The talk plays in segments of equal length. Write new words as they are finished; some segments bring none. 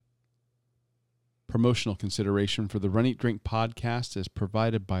Promotional consideration for the Run Eat Drink podcast is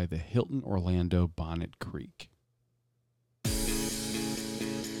provided by the Hilton Orlando Bonnet Creek.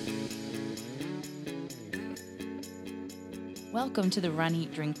 Welcome to the Run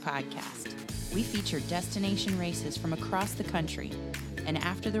Eat Drink podcast. We feature destination races from across the country. And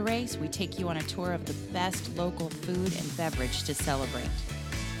after the race, we take you on a tour of the best local food and beverage to celebrate.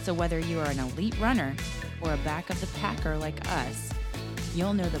 So whether you are an elite runner or a back of the packer like us,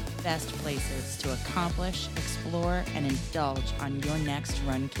 you'll know the best places to accomplish, explore, and indulge on your next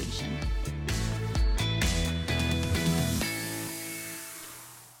runcation.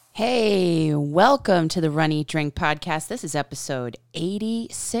 Hey, welcome to the Run Eat Drink podcast. This is episode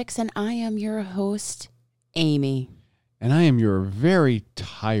 86, and I am your host, Aimee. And I am your very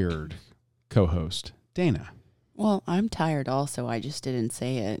tired co-host, Dana. Well, I'm tired also. I just didn't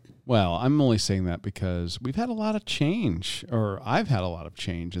say it. Well, I'm only saying that because we've had a lot of change, or I've had a lot of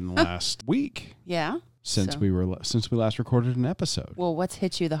change in the last week. Yeah? Since we last recorded an episode. Well, what's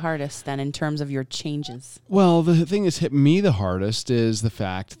hit you the hardest then in terms of your changes? Well, the thing that's hit me the hardest is the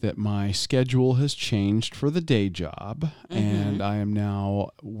fact that my schedule has changed for the day job, and I am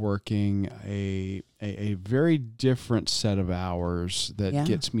now working a very different set of hours that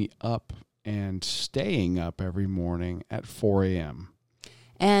gets me up and staying up every morning at 4 a.m.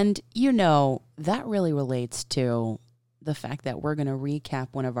 And, you know, that really relates to the fact that we're going to recap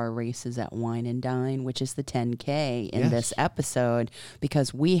one of our races at Wine and Dine, which is the 10K in this episode,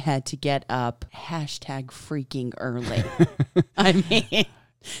 because we had to get up #freaking early. I mean,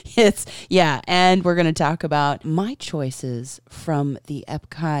 and we're going to talk about my choices from the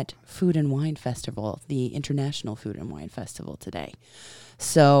Epcot Food and Wine Festival, the International Food and Wine Festival today.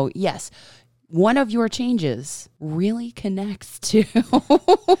 So, yes, one of your changes really connects to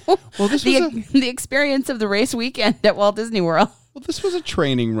the experience of the race weekend at Walt Disney World. Well, this was a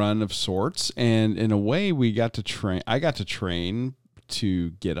training run of sorts, and in a way, I got to train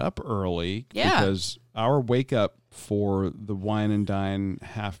to get up early because our wake up for the Wine and Dine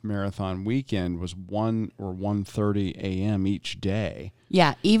half marathon weekend was 1 or 1:30 a.m. each day.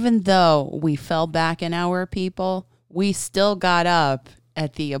 Yeah, even though we fell back an hour, people, we still got up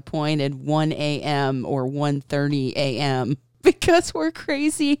at the appointed 1 a.m. or 1:30 a.m. because we're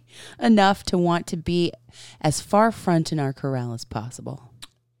crazy enough to want to be as far front in our corral as possible.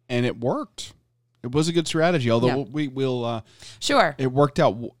 And it worked. It was a good strategy, although Sure. It worked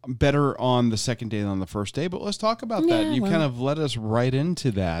out better on the second day than on the first day, but let's talk about that. You kind of led us right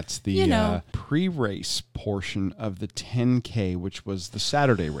into that, the pre-race portion of the 10K, which was the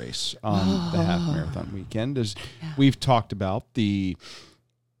Saturday race on the half marathon weekend. As we've talked about, this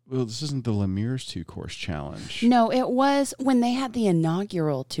isn't the Lemire's 2-course challenge. No, it was when they had the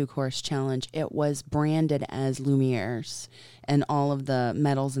inaugural 2-course challenge, it was branded as Lumiere's, and all of the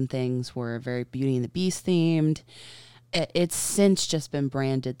medals and things were very Beauty and the Beast themed. It's since just been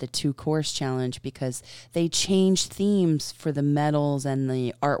branded the 2-course challenge because they changed themes for the medals and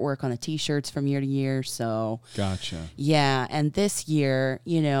the artwork on the T-shirts from year to year. So, gotcha. Yeah, and this year,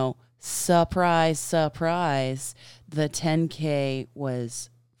 surprise, surprise, the 10K was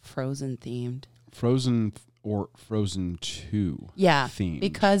Frozen themed. Frozen or Frozen 2 themed.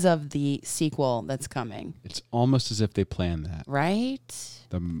 Because of the sequel that's coming. It's almost as if they planned that. Right?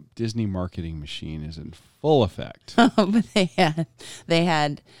 The Disney marketing machine is in full effect. But they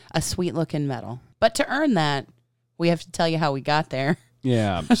had a sweet looking medal. But to earn that, we have to tell you how we got there.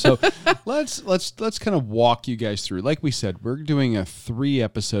 Yeah. So let's kind of walk you guys through. Like we said, we're doing a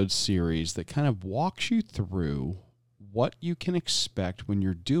 3-episode series that kind of walks you through what you can expect when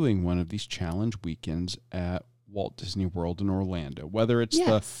you're doing one of these challenge weekends at Walt Disney World in Orlando, whether it's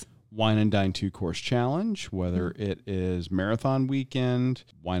the Wine and Dine 2-course challenge, whether it is marathon weekend.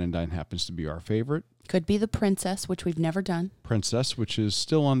 Wine and Dine happens to be our favorite. Could be the Princess, which we've never done. Princess, which is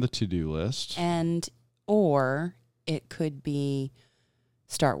still on the to-do list. Or it could be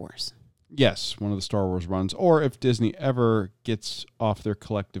Star Wars. Yes, one of the Star Wars runs. Or if Disney ever gets off their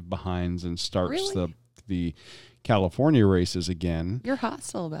collective behinds and starts the California races again. You're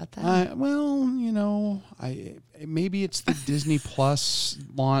hostile about that. Maybe it's the Disney Plus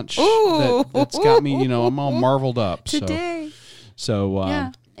launch that's got me, I'm all marveled up. Today.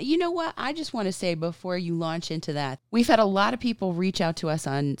 So You know what? I just want to say before you launch into that, we've had a lot of people reach out to us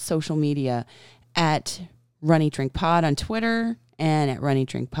on social media at Run Eat Drink Pod on Twitter and at Running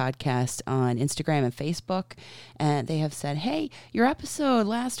Drink Podcast on Instagram and Facebook. And they have said, hey, your episode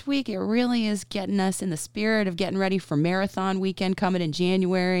last week, it really is getting us in the spirit of getting ready for marathon weekend coming in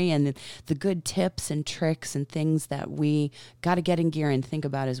January, and the good tips and tricks and things that we got to get in gear and think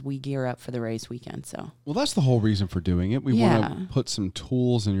about as we gear up for the race weekend. So, well, that's the whole reason for doing it. We want to put some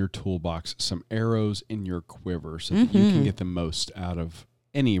tools in your toolbox, some arrows in your quiver, so that you can get the most out of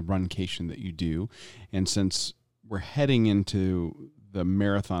any runcation that you do. And since we're heading into the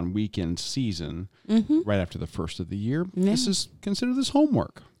marathon weekend season right after the first of the year, this is consider this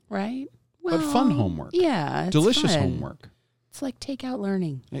homework. Right. Well, but fun homework. Yeah. Delicious fun. homework. It's like takeout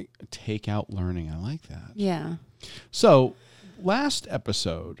learning. Takeout learning. I like that. Yeah. So last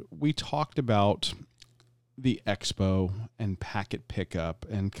episode, we talked about the expo and packet pickup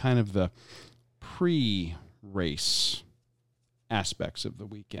and kind of the pre-race aspects of the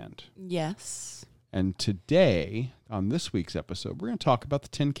weekend. Yes. And today, on this week's episode, we're going to talk about the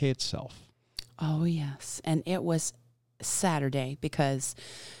 10K itself. Oh, yes. And it was Saturday, because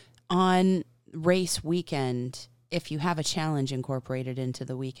on race weekend, if you have a challenge incorporated into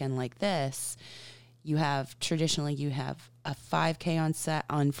the weekend like this, you have a 5K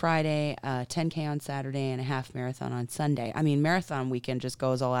on Friday, a 10K on Saturday, and a half marathon on Sunday. I mean, marathon weekend just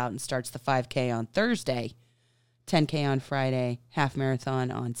goes all out and starts the 5K on Thursday, 10K on Friday, half marathon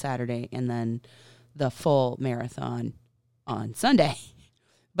on Saturday, and then the full marathon on Sunday.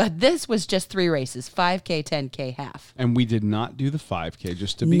 But this was just 3 races, 5K, 10K, half. And we did not do the 5K,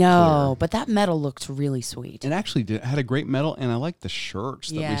 just to be clear. No, but that medal looked really sweet. It actually had a great medal, and I like the shirts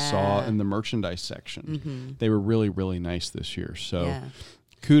that we saw in the merchandise section. They were really, really nice this year. So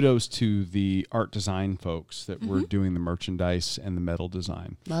kudos to the art design folks that were doing the merchandise and the medal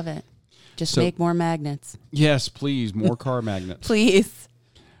design. Love it. Just make more magnets. Yes, please, more car magnets. Please.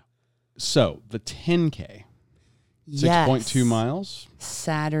 So the 10K. 6.2 miles.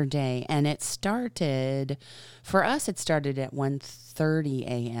 Saturday. And it started, for us, it started at 1:30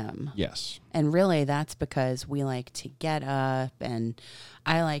 a.m. Yes. And really that's because we like to get up, and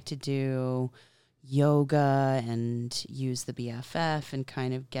I like to do yoga and use the BFF and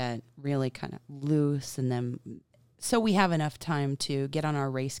kind of get really kind of loose. And then so we have enough time to get on our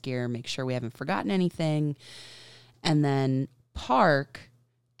race gear, make sure we haven't forgotten anything, and then park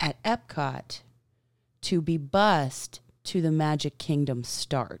at Epcot to be bused to the Magic Kingdom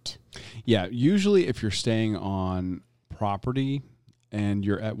start. Yeah, usually if you're staying on property and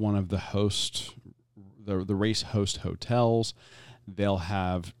you're at one of the race host hotels, they'll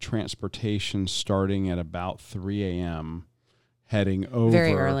have transportation starting at about 3 a.m. heading over.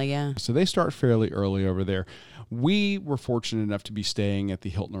 Very early, yeah. So they start fairly early over there. We were fortunate enough to be staying at the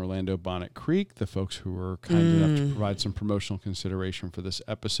Hilton Orlando Bonnet Creek, the folks who were kind enough to provide some promotional consideration for this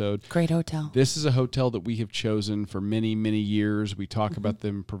episode. Great hotel. This is a hotel that we have chosen for many, many years. We talk about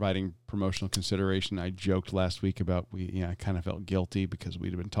them providing promotional consideration. I joked last week about I kind of felt guilty because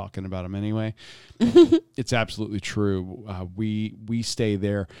we'd have been talking about them anyway. It's absolutely true. We stay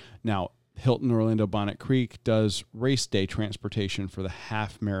there. Now, Hilton Orlando Bonnet Creek does race day transportation for the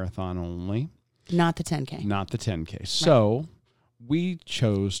half marathon only. Not the 10K. Not the 10K. So we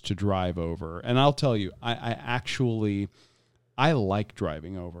chose to drive over. And I'll tell you, I like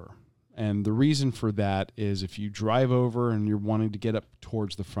driving over. And the reason for that is if you drive over and you're wanting to get up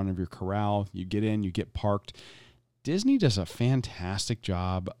towards the front of your corral, you get in, you get parked. Disney does a fantastic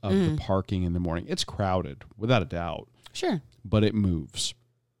job of the parking in the morning. It's crowded, without a doubt. Sure. But it moves.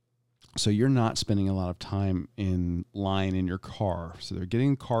 So you're not spending a lot of time in line in your car. So they're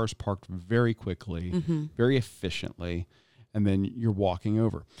getting cars parked very quickly, very efficiently, and then you're walking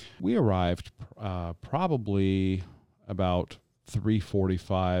over. We arrived probably about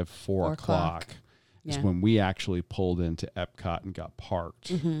 3:45, 4 o'clock is when we actually pulled into Epcot and got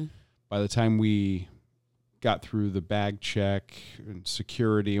parked. By the time we got through the bag check and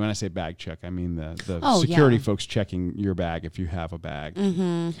security, when I say bag check, I mean the security folks checking your bag if you have a bag.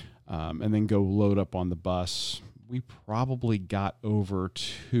 And then go load up on the bus. We probably got over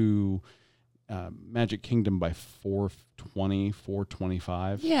to Magic Kingdom by 4:20,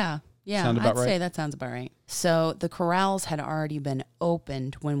 4:25. Yeah. Sound about right? I'd say that sounds about right. So the corrals had already been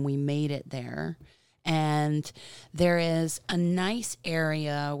opened when we made it there. And there is a nice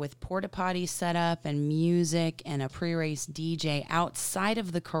area with porta potties set up and music and a pre-race DJ outside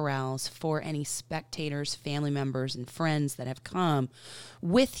of the corrals for any spectators, family members, and friends that have come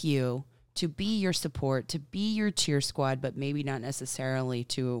with you to be your support, to be your cheer squad, but maybe not necessarily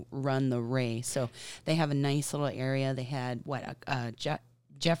to run the race. So they have a nice little area. They had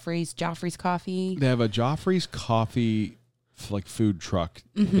Joffrey's Coffee. They have a Joffrey's Coffee like food truck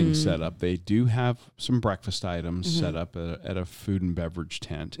thing set up. They do have some breakfast items set up at a food and beverage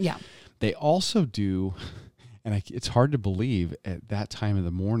tent. Yeah. They also do, and it's hard to believe at that time of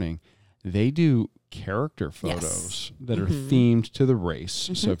the morning, they do character photos that are themed to the race.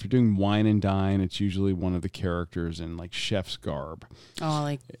 So if you're doing Wine and Dine, it's usually one of the characters in like chef's garb.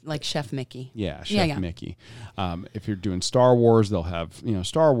 Oh, like Chef Mickey. Yeah, Chef Mickey. If you're doing Star Wars, they'll have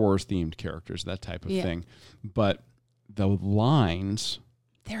Star Wars themed characters, that type of thing. But the lines,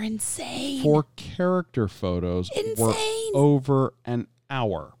 they're insane. For character photos were over an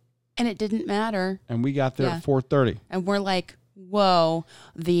hour. And it didn't matter. And we got there at 4:30. And we're like, whoa,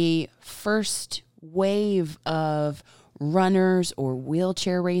 the first wave of runners or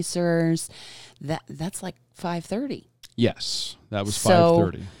wheelchair racers, that's like 5:30. Yes, that was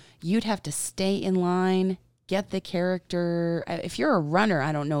 5:30. You'd have to stay in line, get the character. If you're a runner,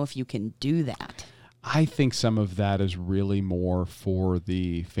 I don't know if you can do that. I think some of that is really more for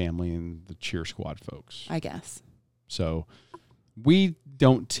the family and the cheer squad folks. I guess. So we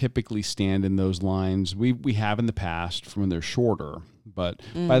don't typically stand in those lines. We have in the past from when they're shorter, but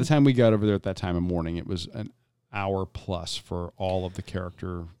by the time we got over there at that time of morning, it was an hour plus for all of the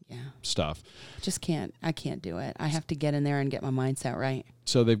character stuff. I can't do it. I have to get in there and get my mindset right.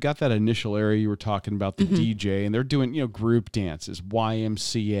 So they've got that initial area you were talking about, the DJ, and they're doing, group dances,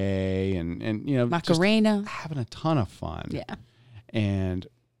 YMCA, and Macarena. Just having a ton of fun. Yeah. And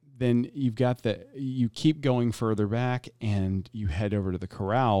then you keep going further back and you head over to the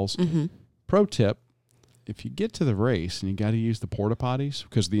corrals. Pro tip, if you get to the race and you got to use the porta potties,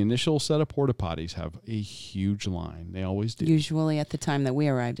 because the initial set of porta potties have a huge line. They always do. Usually at the time that we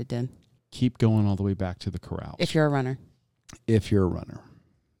arrived, it did. Keep going all the way back to the corrals. If you're a runner.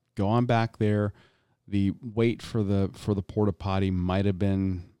 Go on back there. The wait for the porta potty might have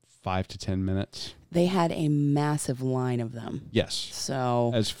been 5 to 10 minutes. They had a massive line of them. Yes.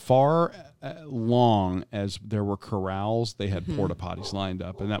 So as far long as there were corrals, they had porta potties lined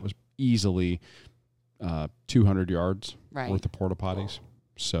up, and that was easily 200 yards worth of porta potties.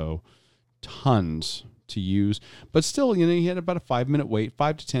 So tons to use, but still, you had about a 5-minute wait,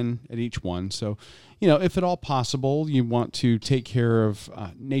 5 to 10 at each one. So, if at all possible, you want to take care of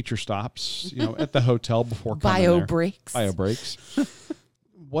nature stops, at the hotel before coming Bio breaks.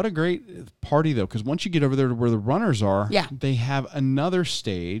 What a great party, though, because once you get over there to where the runners are, they have another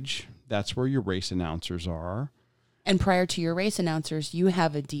stage. That's where your race announcers are. And prior to your race announcers, you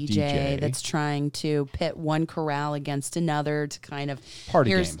have a DJ that's trying to pit one corral against another to kind of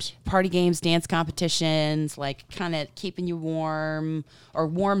party games, dance competitions, like kind of keeping you warm or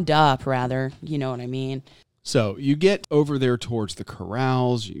warmed up, rather. You know what I mean? So you get over there towards the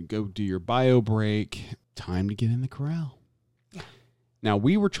corrals. You go do your bio break. Time to get in the corral. Now,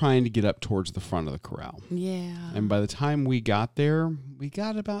 we were trying to get up towards the front of the corral. Yeah. And by the time we got there, we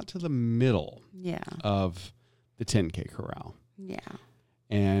got about to the middle of the 10K corral. Yeah.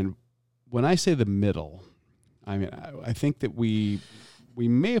 And when I say the middle, I mean, I think that we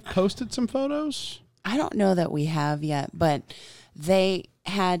may have posted some photos. I don't know that we have yet, but they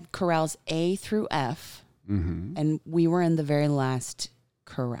had corrals A through F, and we were in the very last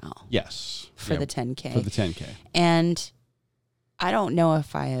corral. Yes. For the 10K. For the 10K. And I don't know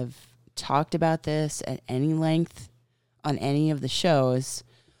if I have talked about this at any length on any of the shows,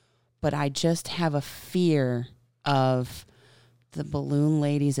 but I just have a fear of the balloon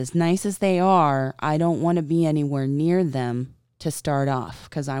ladies. As nice as they are, I don't want to be anywhere near them to start off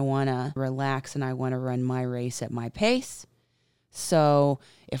because I want to relax and I want to run my race at my pace. So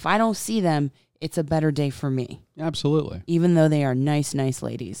if I don't see them, it's a better day for me. Absolutely. Even though they are nice, nice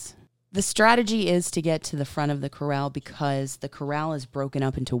ladies. The strategy is to get to the front of the corral because the corral is broken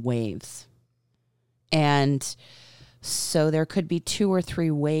up into waves. And so there could be 2 or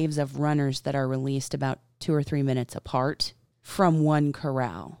 3 waves of runners that are released about 2 or 3 minutes apart from one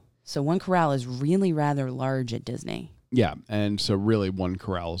corral. So one corral is really rather large at Disney. Yeah, and so really one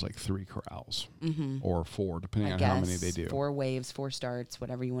corral is like 3 corrals or 4, depending on how many they do. 4 waves, 4 starts,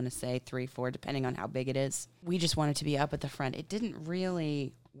 whatever you want to say, 3, 4, depending on how big it is. We just wanted to be up at the front. It didn't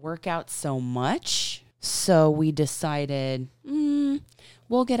really work out so much, so we decided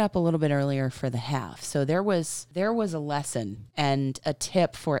we'll get up a little bit earlier for the half. So there was a lesson and a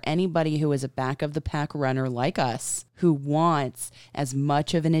tip for anybody who is a back of the pack runner like us who wants as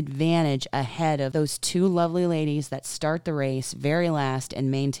much of an advantage ahead of those 2 lovely ladies that start the race very last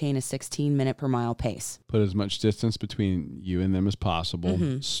and maintain a 16-minute per mile pace. Put as much distance between you and them as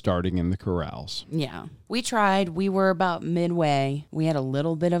possible, starting in the corrals. Yeah. We tried. We were about midway. We had a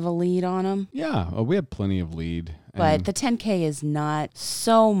little bit of a lead on them. Yeah, we had plenty of lead. But the 10K is not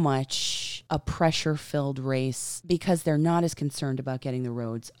so much a pressure-filled race because they're not as concerned about getting the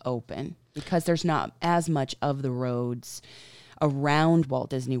roads open, because there's not as much of the roads around Walt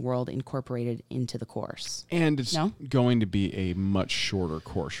Disney World incorporated into the course. And it's going to be a much shorter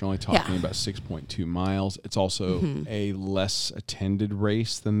course. You're only talking about 6.2 miles. It's also a less attended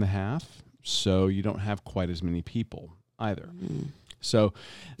race than the half, so you don't have quite as many people either. So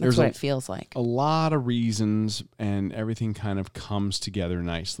that's what it feels like. A lot of reasons, and everything kind of comes together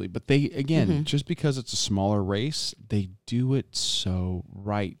nicely. But they, again, just because it's a smaller race, they do it so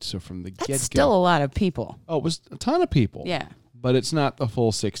right. So from the get-go. That's still a lot of people. Oh, it was a ton of people. Yeah. But it's not the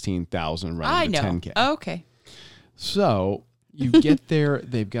full 16,000 running the 10K. Oh, okay. So you get there,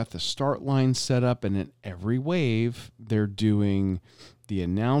 they've got the start line set up, and in every wave, they're doing the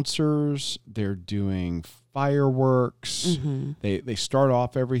announcers, they're doing fireworks. They start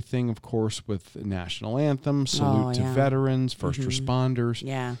off everything, of course, with the national anthem, salute to veterans, first responders.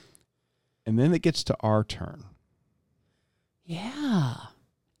 Yeah. And then it gets to our turn. Yeah.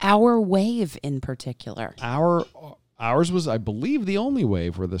 Our wave in particular. Ours was, I believe, the only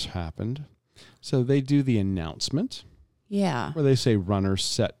wave where this happened. So they do the announcement. Yeah. Where they say runners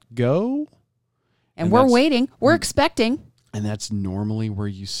set go. And we're waiting. We're expecting. And that's normally where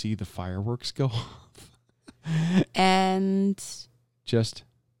you see the fireworks go off. And just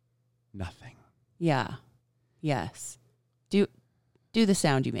nothing. Yeah. Yes. Do the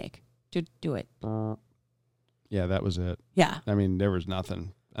sound you make. Do it. Yeah, that was it. Yeah. I mean, there was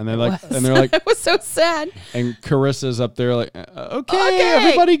nothing. And they're like, it was so sad. And Carissa's up there like, okay,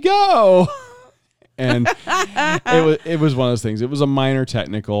 everybody go. And it was one of those things. It was a minor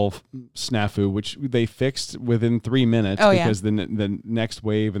technical snafu, which they fixed within 3 minutes because the next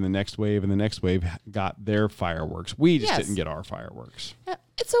wave and the next wave and the next wave got their fireworks. We just didn't get our fireworks.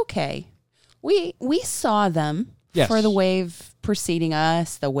 It's okay. We saw them. Yes. For the wave preceding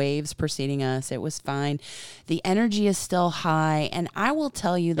us, the waves preceding us, it was fine. The energy is still high, and I will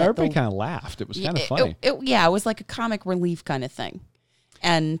tell you that everybody kind of laughed. It was kind of funny. It was like a comic relief kind of thing,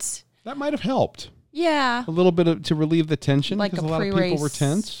 and that might have helped. Yeah, a little bit to relieve the tension, like because a lot of people were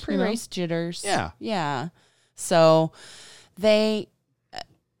tense. Pre-race jitters. Yeah. So they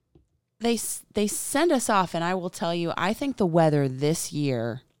send us off, and I will tell you, I think the weather this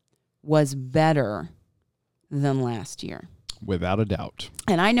year was better than last year. Without a doubt.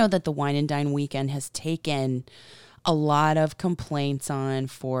 And I know that the Wine and Dine weekend has taken a lot of complaints on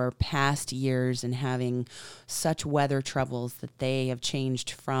for past years and having such weather troubles that they have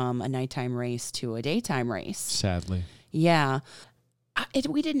changed from a nighttime race to a daytime race. Sadly. Yeah.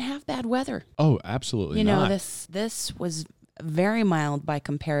 We didn't have bad weather. Oh, absolutely not. You know, this was very mild by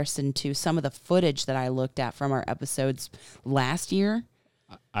comparison to some of the footage that I looked at from our episodes last year.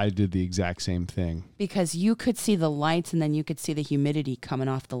 I did the exact same thing. Because you could see the lights and then you could see the humidity coming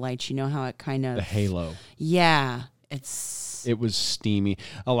off the lights. You know how it kind of... The halo. Yeah. It was steamy.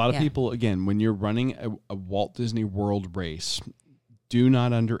 A lot of people, again, when you're running a Walt Disney World race, do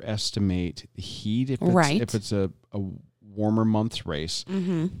not underestimate the heat if it's a warmer month's race.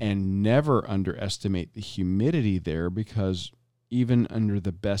 And never underestimate the humidity there, because even under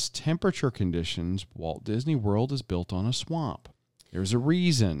the best temperature conditions, Walt Disney World is built on a swamp. There's a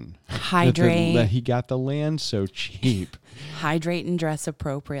reason that he got the land so cheap. Hydrate and dress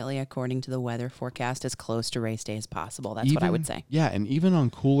appropriately according to the weather forecast as close to race day as possible. That's what I would say. Yeah, and even on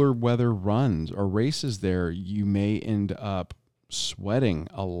cooler weather runs or races there, you may end up sweating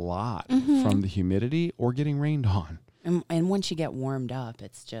a lot from the humidity or getting rained on. And once you get warmed up,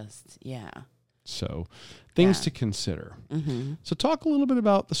 it's just, So things to consider. So talk a little bit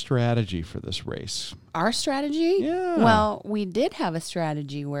about the strategy for this race. Our strategy? Yeah. Well, we did have a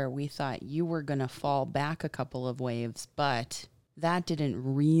strategy where we thought you were going to fall back a couple of waves, but that didn't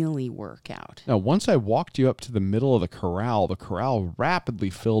really work out. Now, once I walked you up to the middle of the corral rapidly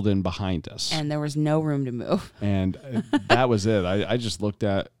filled in behind us. And there was no room to move. And that was it. I just looked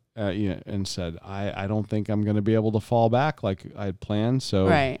at you and said, I don't think I'm going to be able to fall back like I had planned. So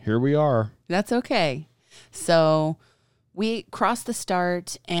here we are. That's okay. So we crossed the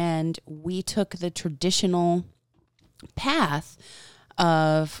start and we took the traditional path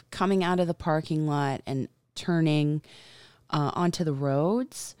of coming out of the parking lot and turning onto the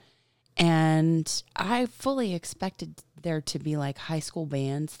roads. And I fully expected there to be like high school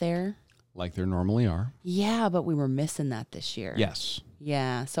bands there. Like there normally are. Yeah, but we were missing that this year. Yes.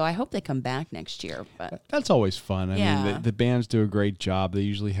 Yeah, so I hope they come back next year. But that's always fun. I mean, the bands do a great job. They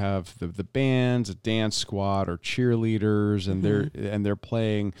usually have the bands, a dance squad, or cheerleaders, and they're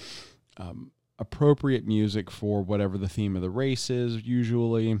playing appropriate music for whatever the theme of the race is.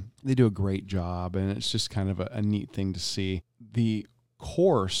 Usually, they do a great job, and it's just kind of a neat thing to see. The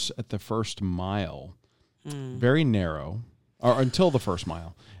course at the first mile, very narrow, or until the first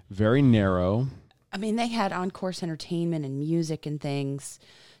mile, very narrow. I mean, they had on-course entertainment and music and things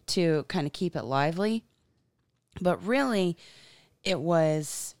to kind of keep it lively. But really, it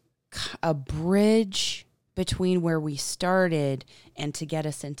was a bridge between where we started and to get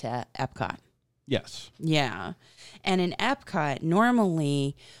us into Epcot. Yes. Yeah. And in Epcot,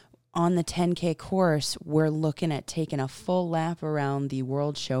 normally on the 10K course, we're looking at taking a full lap around the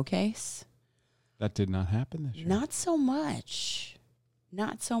World Showcase. That did not happen this year. Not so much.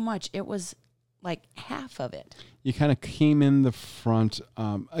 Not so much. It was like half of it. You kind of came in the front.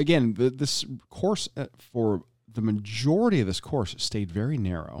 Again, this course for the majority of this course stayed very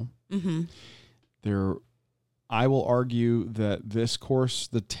narrow. Mm-hmm. I will argue that this course,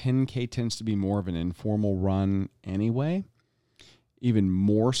 the 10K, tends to be more of an informal run anyway, even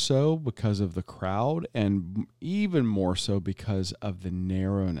more so because of the crowd and even more so because of the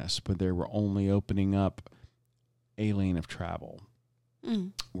narrowness, but they were only opening up a lane of travel.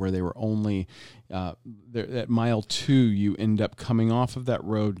 Where they were only at mile 2, you end up coming off of that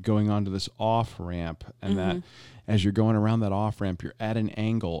road, going onto this off ramp, and that as you're going around that off ramp, you're at an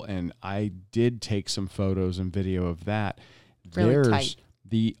angle. And I did take some photos and video of that. Really There's tight.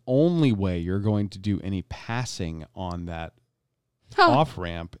 The only way you're going to do any passing on that off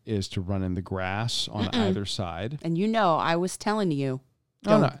ramp is to run in the grass on either side. And I was telling you.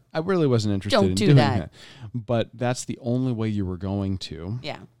 No, I really wasn't interested in do doing that. But that's the only way you were going to.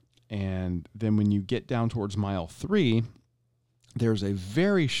 Yeah. And then when you get down towards mile 3, there's a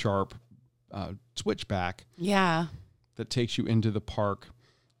very sharp switchback. Yeah. That takes you into the park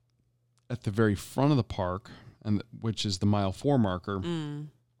at the very front of the park, which is the mile 4 marker.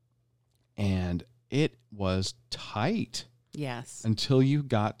 And it was tight. Yes. Until you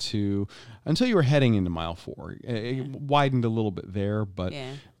were heading into mile 4. It widened a little bit there, but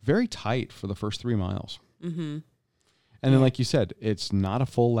very tight for the first 3 miles. Mm-hmm. And then, like you said, it's not a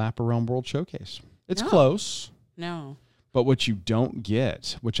full lap around World Showcase. It's close. No. But what you don't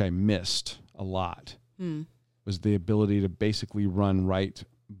get, which I missed a lot, was the ability to basically run right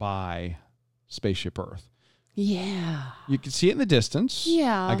by Spaceship Earth. Yeah. You can see it in the distance.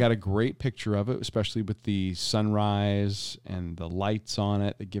 Yeah. I got a great picture of it, especially with the sunrise and the lights on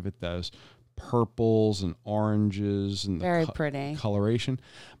it that give it those purples and oranges and the very pretty coloration.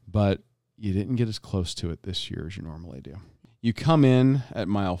 But you didn't get as close to it this year as you normally do. You come in at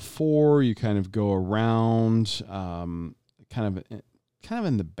mile 4, you kind of go around, kind of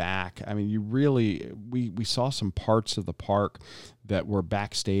in the back. I mean, you really, we saw some parts of the park that were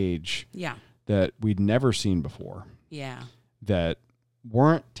backstage. Yeah. That we'd never seen before. Yeah. That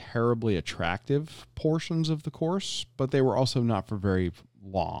weren't terribly attractive portions of the course, but they were also not for very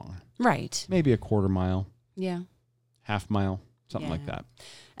long. Right. Maybe a quarter mile. Yeah. Half mile, something like that.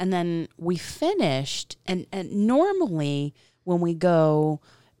 And then we finished, and normally when we go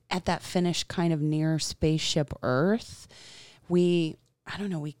at that finish kind of near Spaceship Earth, we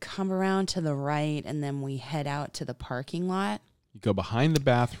come around to the right and then we head out to the parking lot. You go behind the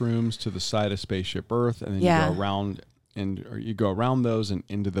bathrooms to the side of Spaceship Earth, and then you go around you go around those and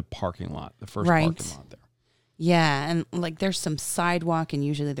into the parking lot, the first parking lot there. Yeah, and like there's some sidewalk, and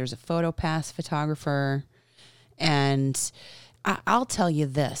usually there's a photo pass photographer. And I'll tell you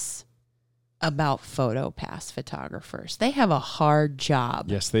this about photo pass photographers. They have a hard job.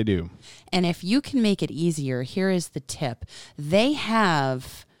 Yes, they do. And if you can make it easier, here is the tip. They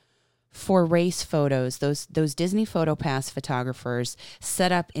have, for race photos, those Disney Photo Pass photographers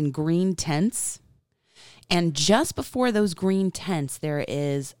set up in green tents. And just before those green tents, there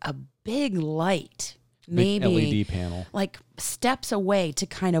is a big light, maybe LED panel, like steps away to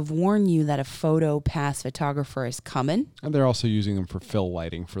kind of warn you that a photo pass photographer is coming. And they're also using them for fill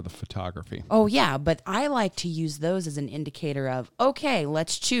lighting for the photography. Oh, yeah. But I like to use those as an indicator of, okay,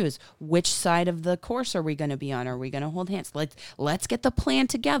 let's choose which side of the course are we going to be on? Are we going to hold hands? Let's get the plan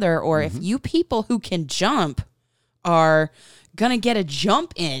together. Or if you people who can jump are going to get a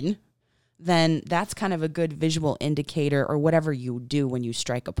jump in, then that's kind of a good visual indicator, or whatever you do when you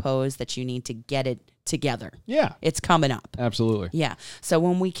strike a pose, that you need to get it together. Yeah. It's coming up. Absolutely. Yeah. So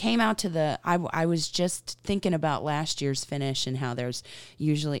when we came out to I was just thinking about last year's finish and how there's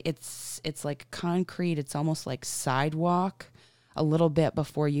usually, it's like concrete. It's almost like sidewalk a little bit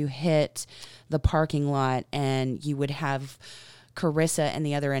before you hit the parking lot, and you would have Carissa and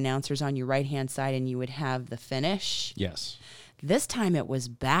the other announcers on your right-hand side, and you would have the finish. Yes. This time it was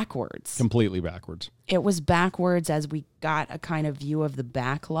backwards. Completely backwards. It was backwards as we got a kind of view of the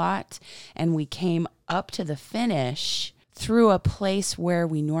back lot, and we came up to the finish through a place where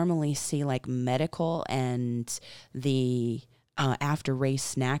we normally see like medical and the after race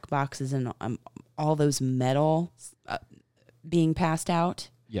snack boxes and all those medals being passed out.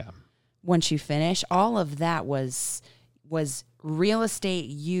 Yeah. Once you finish, all of that was real estate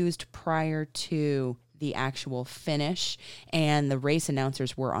used prior to the actual finish, and the race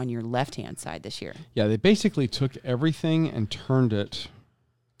announcers were on your left-hand side this year. Yeah, they basically took everything and turned it,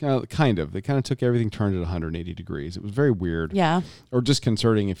 kind of. They kind of took everything, turned it 180 degrees. It was very weird. Yeah. Or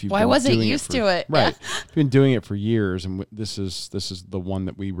disconcerting if you've Well, I been wasn't doing used it for, to it. Right. You've been doing it for years, and this is the one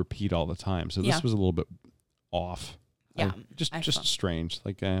that we repeat all the time. So this was a little bit off. Yeah. Just strange.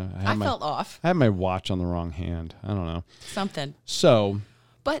 Like I felt off. I had my watch on the wrong hand. I don't know. Something. So.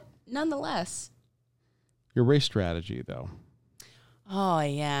 But nonetheless. Your race strategy, though. Oh,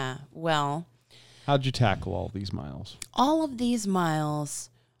 yeah. Well. How'd you tackle all these miles? All of these miles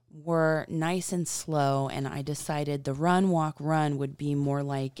were nice and slow, and I decided the run, walk, run would be more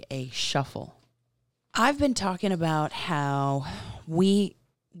like a shuffle. I've been talking about how we've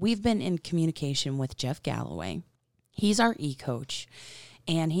been in communication with Jeff Galloway. He's our e-coach,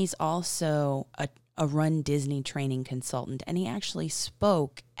 and he's also a Run Disney training consultant, and he actually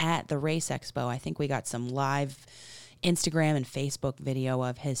spoke at the Race Expo. I think we got some live Instagram and Facebook video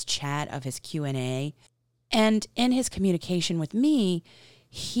of his chat, of his Q&A. And in his communication with me,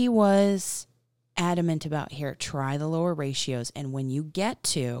 he was adamant about, here, try the lower ratios, and when you get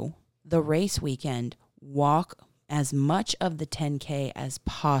to the race weekend, walk as much of the 10K as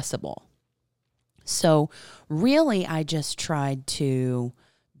possible. So really, I just tried to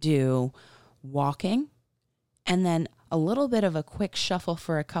do walking and then a little bit of a quick shuffle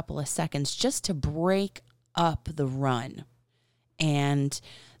for a couple of seconds just to break up the run. And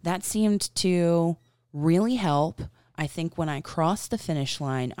that seemed to really help. I think when I crossed the finish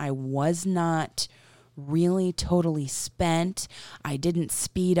line, I was not really totally spent. I didn't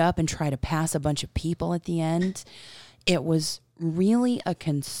speed up and try to pass a bunch of people at the end. It was really a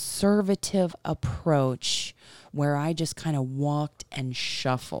conservative approach where I just kind of walked and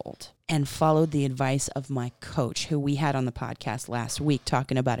shuffled and followed the advice of my coach, who we had on the podcast last week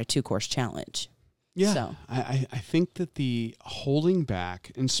talking about a 2-course challenge. Yeah, so. I think that the holding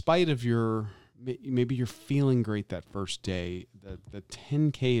back, in spite of maybe you're feeling great that first day, the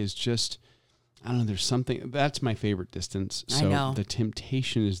 10K is just, I don't know, there's something, that's my favorite distance. So I know. The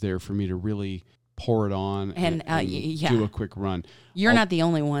temptation is there for me to really pour it on and do a quick run. You're not the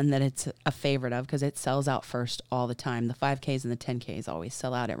only one that it's a favorite of, because it sells out first all the time. The 5Ks and the 10Ks always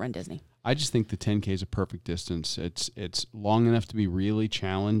sell out at Run Disney. I just think the 10K is a perfect distance. It's long enough to be really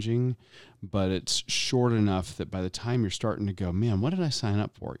challenging, but it's short enough that by the time you're starting to go, man, what did I sign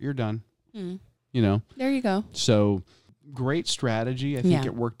up for? You're done. You know? There you go. So great strategy. I think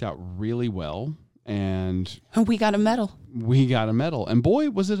it worked out really well. And we got a medal. And boy,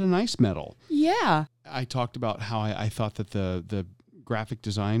 was it a nice medal. Yeah. I talked about how I thought that the graphic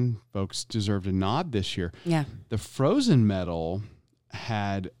design folks deserved a nod this year. Yeah. The Frozen medal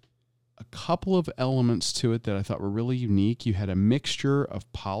had a couple of elements to it that I thought were really unique. You had a mixture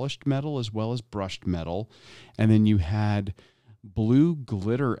of polished metal as well as brushed metal. And then you had blue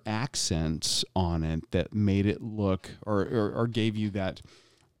glitter accents on it that made it look or gave you that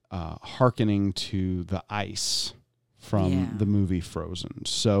hearkening to the ice from the movie Frozen.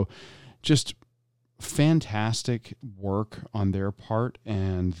 So just fantastic work on their part,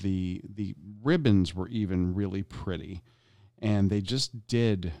 and the ribbons were even really pretty, and they just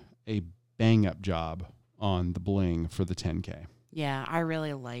did a bang up job on the bling for the 10K. Yeah, I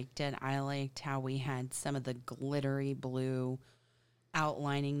really liked it. I liked how we had some of the glittery blue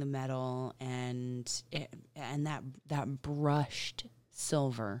outlining the metal and that brushed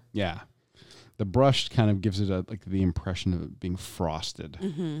silver. Yeah. The brush kind of gives it the impression of it being frosted.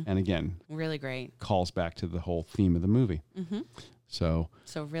 Mm-hmm. And again, really great. Calls back to the whole theme of the movie. Mm-hmm. So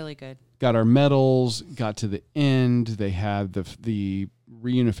really good. Got our medals, got to the end. They had the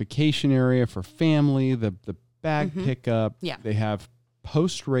reunification area for family, the bag pickup. Yeah. They have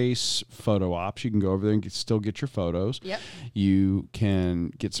post-race photo ops. You can go over there and still get your photos. Yep. You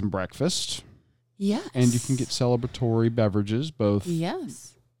can get some breakfast. Yes. And you can get celebratory beverages, both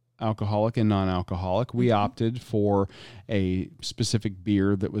alcoholic and non-alcoholic. We opted for a specific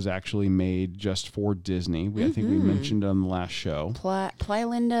beer that was actually made just for Disney. I think we mentioned it on the last show.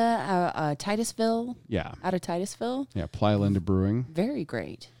 Plylinda, Titusville. Yeah. Out of Titusville. Yeah, Plylinda Brewing. Very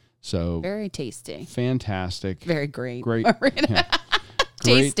great. So very tasty. Fantastic. Very great. Great.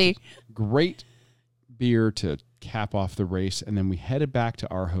 Tasty. Great beer to cap off the race. And then we headed back to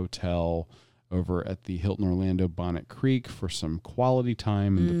our hotel over at the Hilton Orlando Bonnet Creek for some quality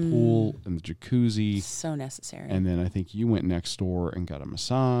time in the pool and the jacuzzi. So necessary. And then I think you went next door and got a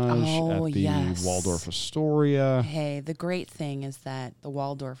massage at the yes. Waldorf Astoria. Hey, the great thing is that the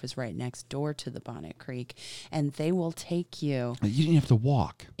Waldorf is right next door to the Bonnet Creek, and they will take you. You didn't have to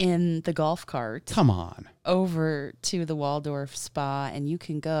walk. In the golf cart. Come on. Over to the Waldorf spa, and you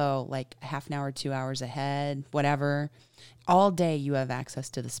can go like half an hour, 2 hours ahead, whatever. All day you have access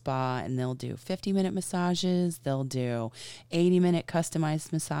to the spa, and they'll do 50-minute massages. They'll do 80-minute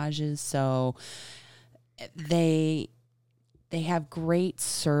customized massages. So they have great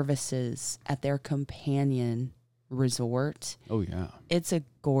services at their companion resort. Oh, yeah. It's a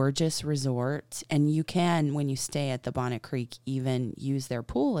gorgeous resort, and you can, when you stay at the Bonnet Creek, even use their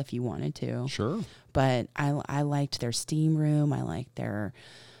pool if you wanted to. Sure. But I liked their steam room. I liked their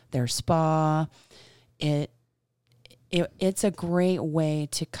spa. It's a great way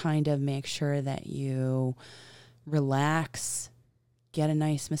to kind of make sure that you relax, get a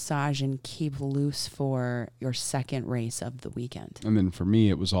nice massage, and keep loose for your second race of the weekend. And then for me,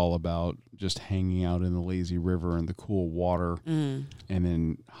 it was all about just hanging out in the lazy river and the cool water, and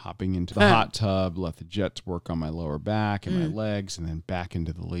then hopping into the hot tub, let the jets work on my lower back and my legs, and then back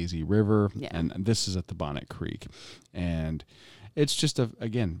into the lazy river. Yeah. And this is at the Bonnet Creek. And it's just, a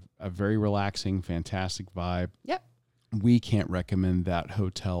very relaxing, fantastic vibe. Yep. We can't recommend that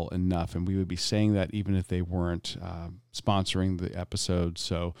hotel enough, and we would be saying that even if they weren't sponsoring the episode.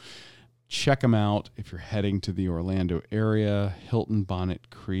 So check them out if you're heading to the Orlando area,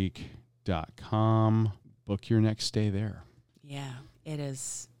 HiltonBonnetCreek.com. Book your next stay there. Yeah, it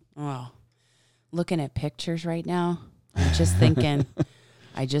is. Oh, looking at pictures right now, I'm just thinking,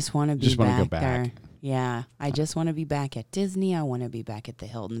 I just want to be go back there. Yeah, I just want to be back at Disney. I want to be back at the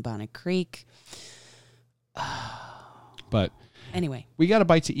Hilton Bonnet Creek. But anyway, we got a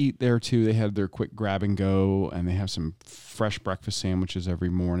bite to eat there too. They had their quick grab and go, and they have some fresh breakfast sandwiches every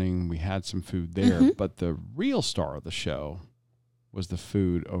morning. We had some food there, but the real star of the show was the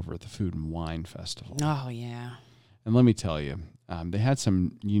food over at the Food and Wine Festival. Oh yeah. And let me tell you, they had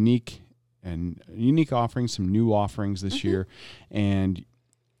some unique offerings, some new offerings this year, and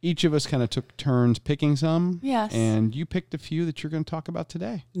each of us kind of took turns picking some. Yes. And you picked a few that you're going to talk about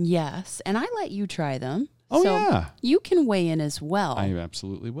today. Yes, and I let you try them. Oh, so yeah. You can weigh in as well. I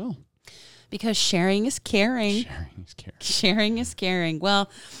absolutely will. Because sharing is caring. Sharing is caring. Sharing is caring.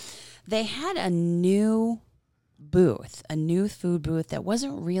 Well, they had a new booth, a new food booth that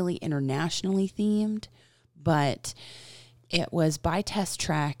wasn't really internationally themed, but it was by Test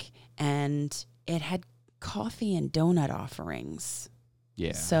Track, and it had coffee and donut offerings.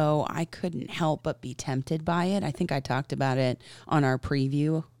 Yeah. So I couldn't help but be tempted by it. I think I talked about it on our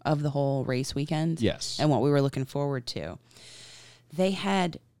preview of the whole race weekend. Yes. And what we were looking forward to. They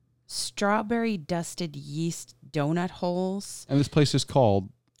had strawberry dusted yeast donut holes. And this place is called...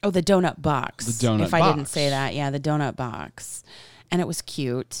 Oh, the Donut Box. The Donut If Box. I didn't say that. Yeah, the Donut Box. And it was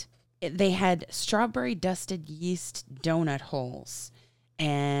cute. They had strawberry dusted yeast donut holes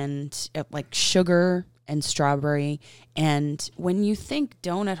and like sugar and strawberry. And when you think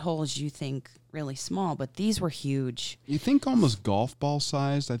donut holes, you think really small, but these were huge. You think almost golf ball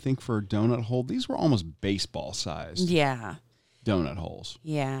sized, I think, for a donut hole. These were almost baseball sized. Yeah. Donut holes.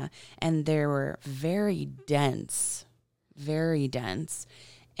 Yeah. And they were very dense. Very dense.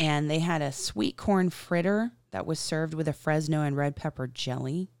 And they had a sweet corn fritter that was served with a Fresno and red pepper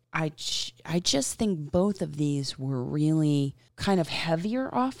jelly. I just think both of these were really kind of heavier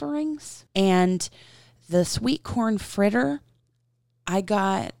offerings. And the sweet corn fritter, I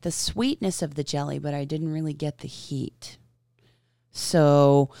got the sweetness of the jelly, but I didn't really get the heat.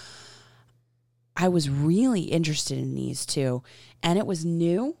 So I was really interested in these two. And it was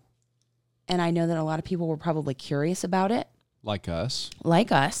new. And I know that a lot of people were probably curious about it. Like us.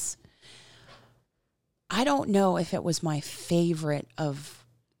 Like us. I don't know if it was my favorite of...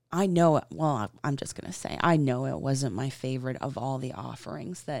 I know it. Well, I'm just going to say, I know it wasn't my favorite of all the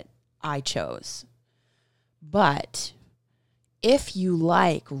offerings that I chose. But if you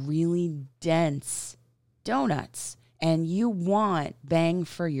like really dense donuts and you want bang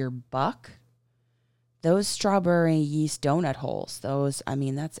for your buck, those strawberry yeast donut holes, that's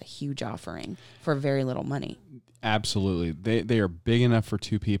a huge offering for very little money. Absolutely. They are big enough for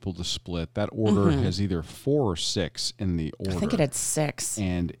two people to split. That order has either 4 or 6 in the order. I think it had 6.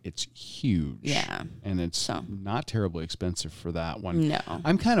 And it's huge. Yeah. And it's not terribly expensive for that one. No.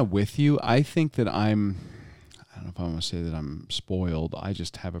 I'm kind of with you. I think that I don't know if I want to say that I'm spoiled. I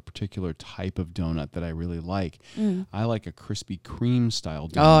just have a particular type of donut that I really like. I like a Krispy Kreme style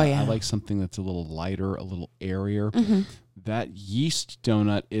donut. Oh, yeah. I like something that's a little lighter, a little airier. that yeast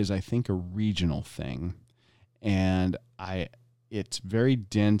donut is, I think, a regional thing. And it's very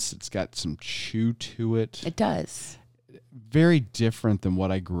dense. It's got some chew to it. It does. Very different than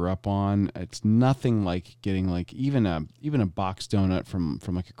what I grew up on. It's nothing like getting like even a box donut from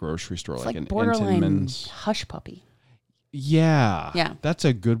like a grocery store, It's like like an borderline Entenmann's. hush puppy. Yeah. That's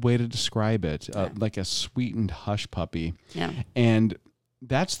a good way to describe it. Like a sweetened hush puppy. Yeah. And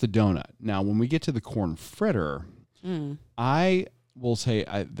that's the donut. Now, when we get to the corn fritter, I will say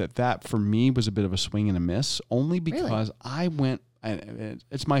that for me was a bit of a swing and a miss, only because I went,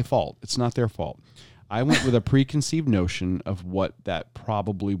 it's my fault. It's not their fault. I went with a preconceived notion of what that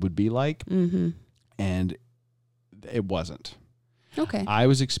probably would be like, and it wasn't. Okay. I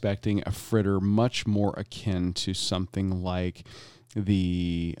was expecting a fritter much more akin to something like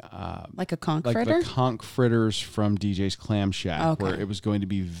the like a conch like fritter? the conch fritters from DJ's Clam Shack, where it was going to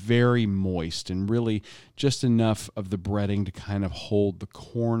be very moist and really just enough of the breading to kind of hold the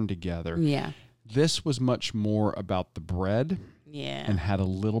corn together. Yeah. This was much more about the bread. Yeah. And had a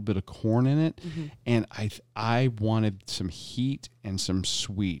little bit of corn in it. And I wanted some heat and some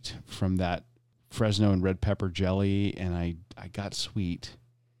sweet from that Fresno and red pepper jelly, and I got sweet.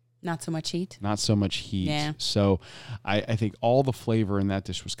 Not so much heat? Not so much heat. Yeah. So I think all the flavor in that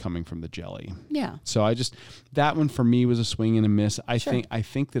dish was coming from the jelly. Yeah. So that one for me was a swing and a miss. I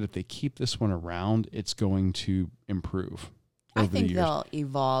think that if they keep this one around, it's going to improve. I think they'll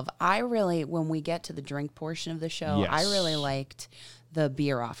evolve. When we get to the drink portion of the show, I really liked the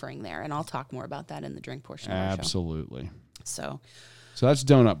beer offering there, and I'll talk more about that in the drink portion of the show. Absolutely. So that's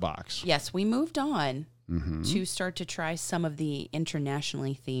Donut Box. Yes, we moved on to start to try some of the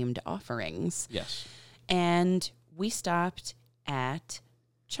internationally themed offerings. Yes. And we stopped at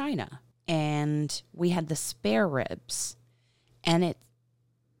China, and we had the spare ribs, and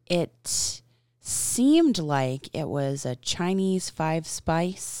it seemed like it was a Chinese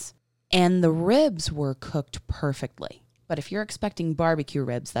 5-spice, and the ribs were cooked perfectly. But if you're expecting barbecue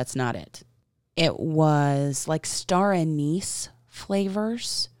ribs, that's not it. It was like star anise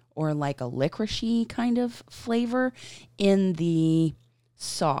flavors, or like a licoricey kind of flavor in the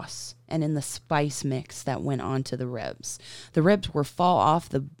sauce and in the spice mix that went onto the ribs. The ribs were fall off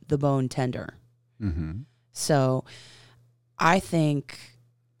the bone tender. So I think...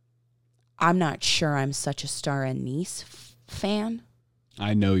 I'm not sure I'm such a star anise fan.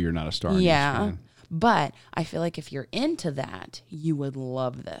 I know you're not a star anise fan. But I feel like if you're into that, you would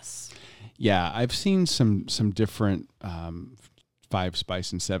love this. Yeah, I've seen some different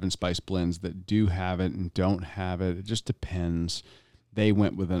 5-spice and 7-spice blends that do have it and don't have it. It just depends. They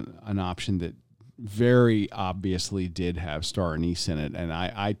went with an option that very obviously did have star anise in it, and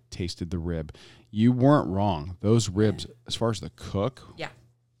I tasted the rib. You weren't wrong. Those ribs, as far as the cook,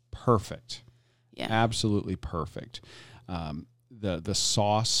 perfect. Yeah. Absolutely perfect. The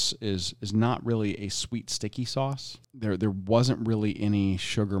sauce is not really a sweet, sticky sauce. There wasn't really any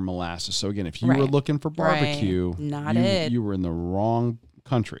sugar molasses. So again, if you were looking for barbecue, you were in the wrong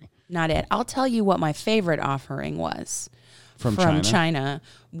country. Not it. I'll tell you what my favorite offering was from China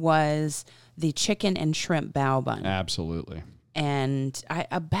was the chicken and shrimp bao bun. Absolutely. And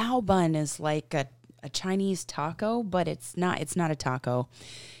a bao bun is like a Chinese taco, but it's not a taco.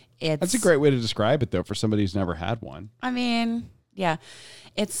 That's a great way to describe it, though, for somebody who's never had one. I mean, yeah.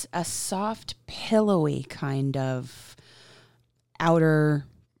 It's a soft, pillowy kind of outer,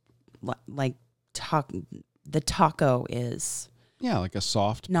 like, the taco is. Yeah, like a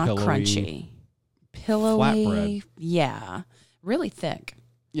soft, not pillowy, crunchy. Pillowy. Flatbread. Yeah. Really thick.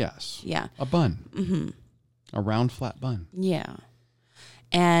 Yes. Yeah. A bun. A round, flat bun. Yeah.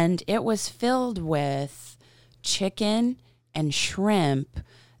 And it was filled with chicken and shrimp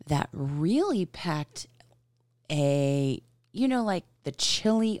that really packed like the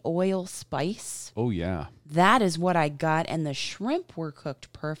chili oil spice. Oh, yeah. That is what I got. And the shrimp were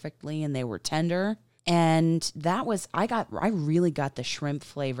cooked perfectly and they were tender. And that was, I really got the shrimp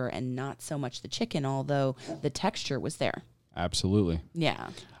flavor and not so much the chicken, although the texture was there. Absolutely. Yeah.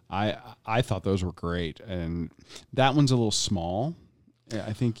 I thought those were great. And that one's a little small.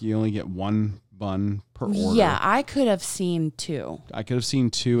 I think you only get one bun per order. Yeah, I could have seen two. I could have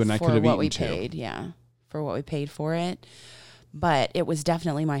seen two, and I could have eaten two. For what we paid, yeah. For what we paid for it. But it was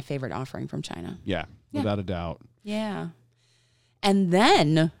definitely my favorite offering from China. Yeah, without a doubt. Yeah. And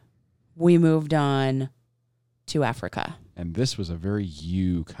then we moved on to Africa. And this was a very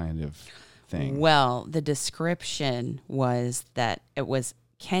you kind of thing. Well, the description was that it was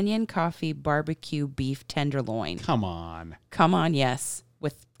Kenyan coffee barbecue beef tenderloin. Come on. Come on, yes.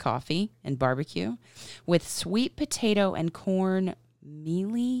 With coffee and barbecue. With sweet potato and corn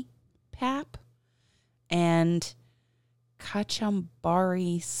mealy pap. And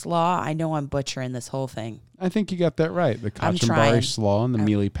Kachambari slaw. I know I'm butchering this whole thing. I think you got that right. The I'm trying. Kachambari slaw and the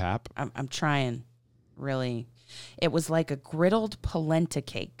mealy pap. I'm trying, really. It was like a griddled polenta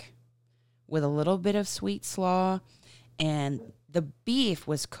cake with a little bit of sweet slaw, and the beef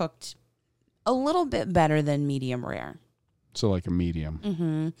was cooked a little bit better than medium rare. So like a medium.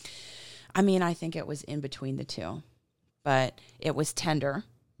 Mm-hmm. I mean, I think it was in between the two, but it was tender,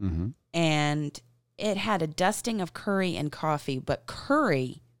 and it had a dusting of curry and coffee, but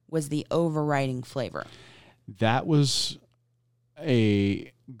curry was the overriding flavor. That was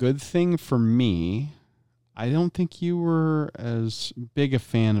a good thing for me. I don't think you were as big a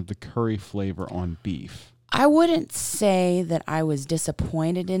fan of the curry flavor on beef. I wouldn't say that I was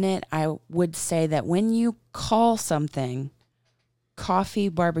disappointed in it. I would say that when you call something coffee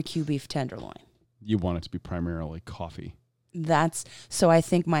barbecue beef tenderloin, you want it to be primarily coffee. So I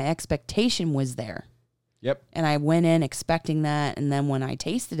think my expectation was there. Yep. And I went in expecting that, and then when I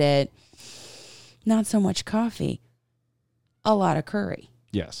tasted it, not so much coffee, a lot of curry.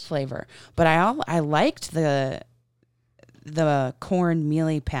 Yes. Flavor. But I liked the corn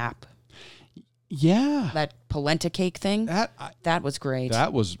mealy pap. Yeah. That polenta cake thing. That was great.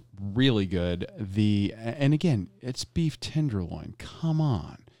 That was really good. And again, it's beef tenderloin. Come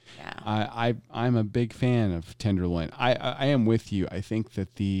on. Yeah. I'm a big fan of tenderloin. I am with you. I think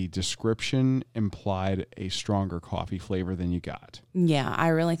that the description implied a stronger coffee flavor than you got. Yeah, I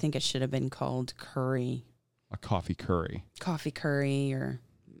really think it should have been called curry. A coffee curry. Coffee curry, or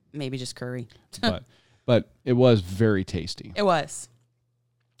maybe just curry. but it was very tasty. It was.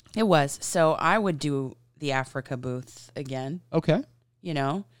 So I would do the Africa booth again. Okay.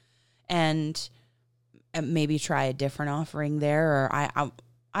 And maybe try a different offering there. Or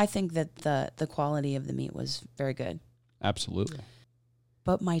I think that the quality of the meat was very good. Absolutely.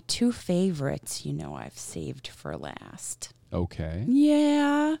 But my two favorites, I've saved for last. Okay.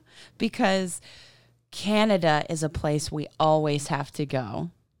 Yeah, because Canada is a place we always have to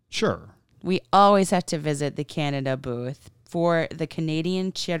go. Sure. We always have to visit the Canada booth for the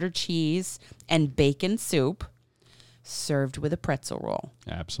Canadian cheddar cheese and bacon soup served with a pretzel roll.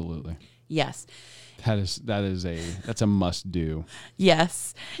 Absolutely. Yes. That's a must do.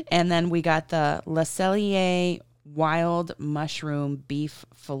 Yes. And then we got the Le Cellier wild mushroom beef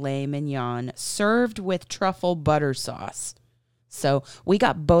filet mignon served with truffle butter sauce. So we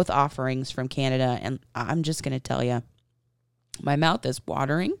got both offerings from Canada, and I'm just going to tell you, my mouth is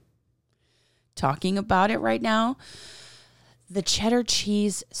watering talking about it right now. The cheddar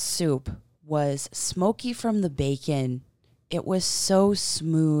cheese soup was smoky from the bacon. It was so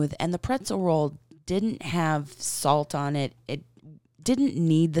smooth, and the pretzel roll didn't have salt on it. It didn't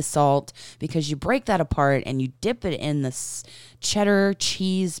need the salt because you break that apart and you dip it in this cheddar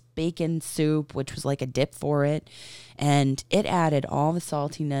cheese bacon soup, which was like a dip for it. And it added all the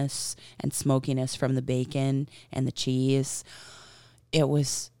saltiness and smokiness from the bacon and the cheese. It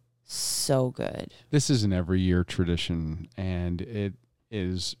was so good. This is an every year tradition, and it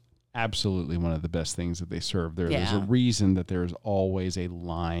is absolutely one of the best things that they serve there. Yeah. There's a reason that there's always a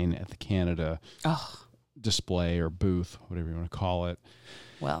line at the Canada display or booth, whatever you want to call it.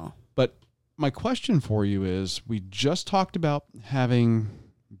 Well, but my question for you is, we just talked about having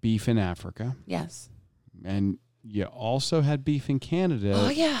beef in Africa. Yes. And you also had beef in Canada. Oh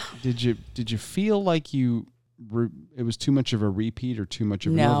yeah. Did you feel like it was too much of a repeat or too much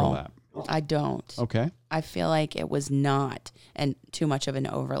of an overlap? I don't. Okay. I feel like it was not too much of an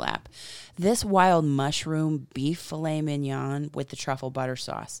overlap. This wild mushroom beef filet mignon with the truffle butter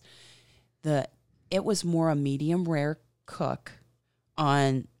sauce, it was more a medium rare cook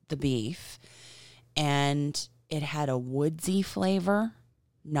on the beef, and it had a woodsy flavor,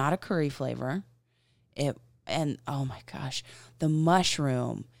 not a curry flavor. And oh my gosh, the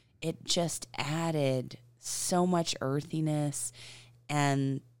mushroom, it just added so much earthiness,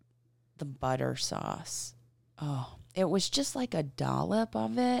 and the butter sauce. Oh, it was just like a dollop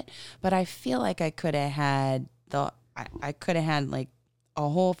of it, but I feel like I could have had like a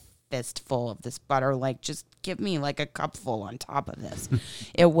whole fistful of this butter. Like, just give me like a cupful on top of this.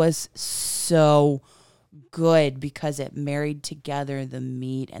 It was so good because it married together the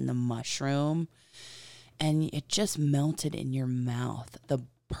meat and the mushroom, and it just melted in your mouth. The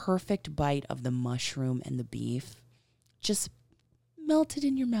perfect bite of the mushroom and the beef just melted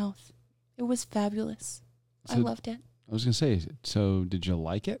in your mouth. It was fabulous. I loved it. I was going to say, so did you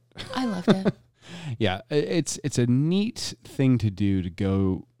like it? I loved it. Yeah, it's a neat thing to do, to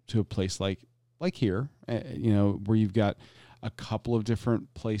go to a place like here, where you've got a couple of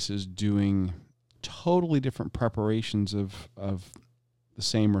different places doing totally different preparations of the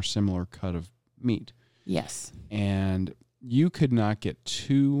same or similar cut of meat. Yes. And you could not get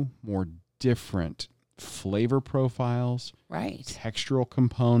two more different flavor profiles, Right. textural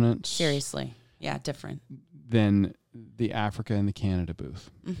components. Seriously. Yeah, different. Than the Africa and the Canada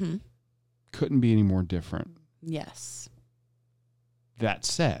booth. Mm-hmm. Couldn't be any more different. Yes. That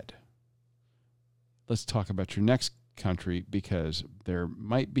said, let's talk about your next country, because there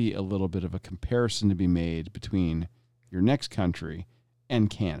might be a little bit of a comparison to be made between your next country and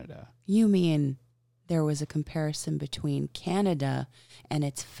Canada. You mean there was a comparison between Canada and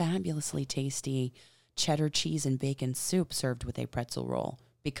its fabulously tasty cheddar cheese and bacon soup served with a pretzel roll?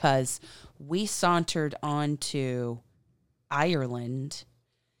 Because we sauntered on to Ireland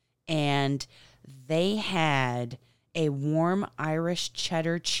and they had a warm Irish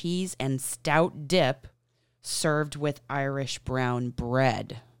cheddar cheese and stout dip served with Irish brown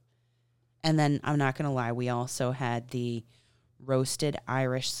bread. And then, I'm not going to lie, we also had the roasted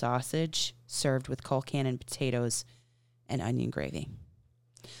Irish sausage served with Colcannon potatoes and onion gravy.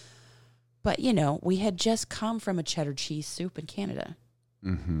 But, you know, we had just come from a cheddar cheese soup in Canada.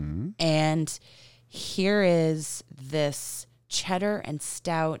 Mm-hmm. And here is this cheddar and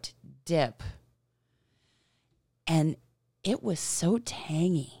stout dip. And it was so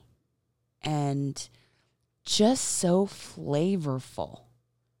tangy and just so flavorful.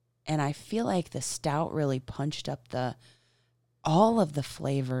 And I feel like the stout really punched up all of the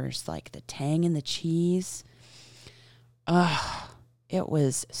flavors, like the tang in the cheese. It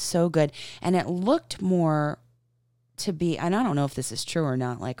was so good. And it looked more to be, and I don't know if this is true or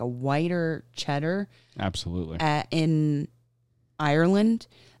not, like a whiter cheddar. Absolutely. In Ireland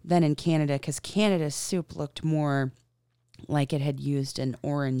than in Canada, because Canada's soup looked more like it had used an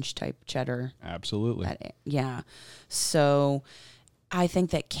orange type cheddar. Absolutely. Yeah. So I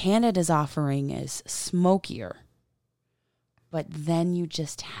think that Canada's offering is smokier, but then you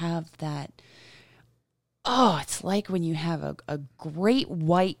just have that. Oh, it's like when you have a great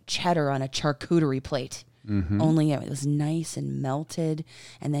white cheddar on a charcuterie plate. Mm-hmm. Only it was nice and melted,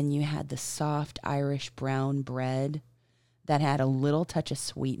 and then you had the soft Irish brown bread that had a little touch of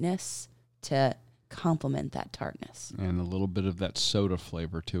sweetness to complement that tartness. And a little bit of that soda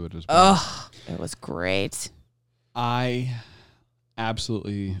flavor to it as well. Oh, it was great. I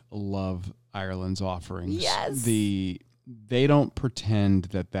absolutely love Ireland's offerings. Yes. They don't pretend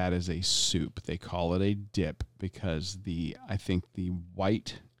that is a soup. They call it a dip because I think the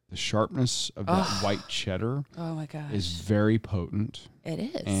sharpness of that white cheddar is very potent. It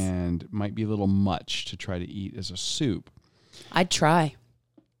is. And might be a little much to try to eat as a soup. I'd try.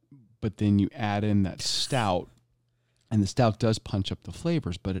 But then you add in that stout, and the stout does punch up the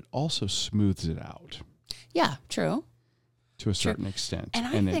flavors, but it also smooths it out. Yeah, true. To a certain extent. And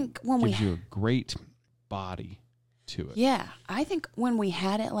I think when gives you a great body to it. Yeah, I think when we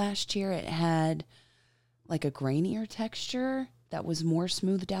had it last year, it had like a grainier texture that was more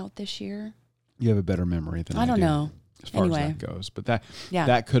smoothed out this year. You have a better memory than I do. I don't know. As far as that goes. But Yeah.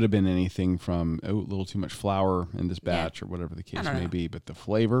 that could have been anything from a little too much flour in this batch or whatever the case may be. But the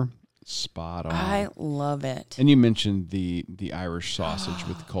flavor, spot on. I love it. And you mentioned the Irish sausage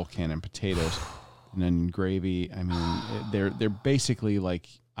with the Colcannon potatoes and onion gravy. I mean, they're basically like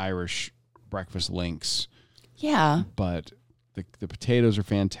Irish breakfast links. Yeah. But the potatoes are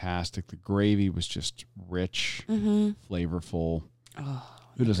fantastic. The gravy was just rich, flavorful. Oh,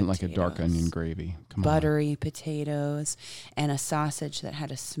 who doesn't like a dark onion gravy? Come Buttery potatoes and a sausage that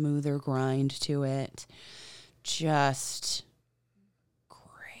had a smoother grind to it. Just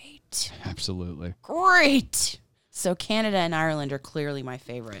great. Absolutely. Great. So Canada and Ireland are clearly my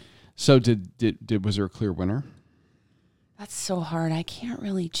favorite. So was there a clear winner? That's so hard. I can't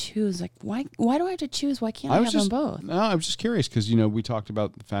really choose. Like, why do I have to choose? Why can't I have them both? No, I was just curious because, we talked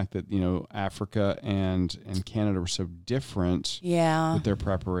about the fact that, Africa and Canada were so different with their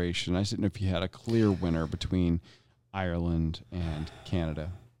preparation. I just didn't know if you had a clear winner between Ireland and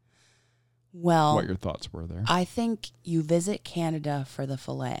Canada. Well, what your thoughts were there. I think you visit Canada for the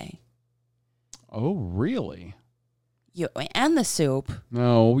filet. Oh, really? And the soup.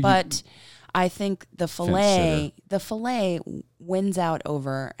 No. But I think the filet wins out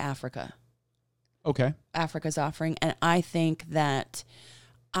over Africa. Okay. Africa's offering. And I think that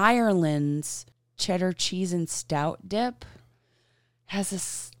Ireland's cheddar cheese and stout dip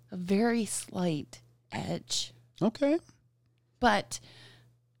has a very slight edge. Okay. But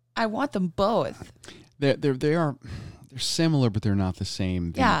I want them both. They're similar, but they're not the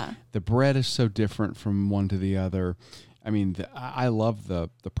same. The bread is so different from one to the other. I mean, I love the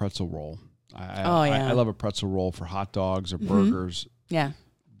pretzel roll. I love a pretzel roll for hot dogs or burgers. Yeah.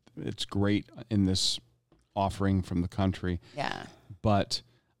 It's great in this offering from the country. Yeah. But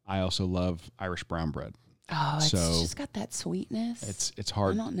I also love Irish brown bread. Oh, it's just got that sweetness. It's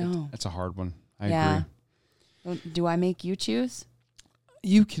hard. I don't know. It's a hard one. I agree. Do I make you choose?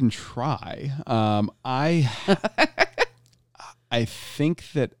 You can try. I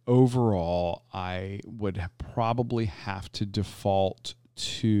think that overall I would probably have to default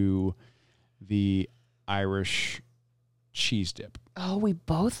to the Irish cheese dip. Oh, we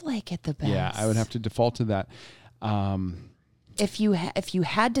both like it the best. Yeah, I would have to default to that. If you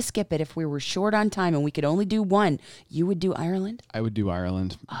had to skip it, if we were short on time and we could only do one, you would do Ireland? I would do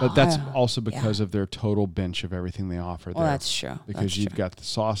Ireland. But that's also because of their total bench of everything they offer there. Well, that's true. Because you've got the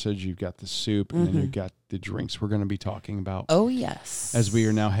sausage, you've got the soup, and then you've got the drinks we're going to be talking about. Oh, yes. As we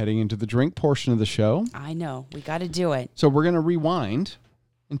are now heading into the drink portion of the show. I know. We got to do it. So we're going to rewind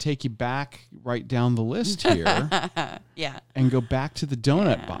and take you back right down the list here. Yeah. And go back to the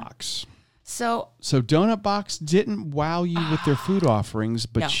donut box. So Donut Box didn't wow you with their food offerings,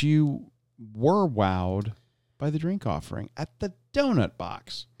 but you were wowed by the drink offering at the Donut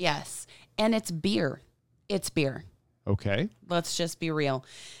Box. Yes. And it's beer. It's beer. Okay. Let's just be real.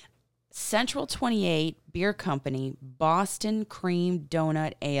 Central 28 Beer Company, Boston Cream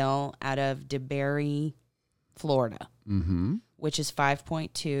Donut Ale out of DeBary, Florida, which is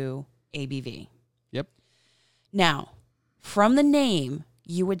 5.2 ABV. Yep. Now, from the name,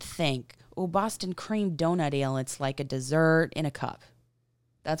 you would think, oh, Boston Cream Donut Ale, it's like a dessert in a cup.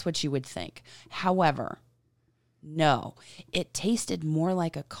 That's what you would think. However, no, it tasted more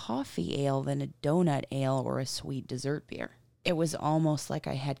like a coffee ale than a donut ale or a sweet dessert beer. It was almost like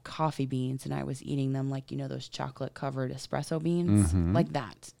I had coffee beans and I was eating them like, those chocolate-covered espresso beans, like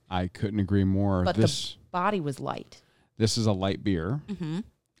that. I couldn't agree more. But the body was light. This is a light beer,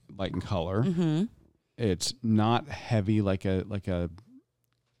 light in color. It's not heavy like a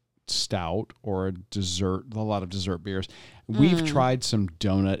stout or a dessert, a lot of dessert beers. We've tried some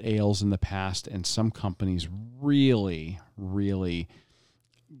donut ales in the past, and some companies really,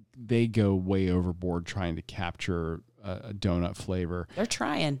 they go way overboard trying to capture a donut flavor. They're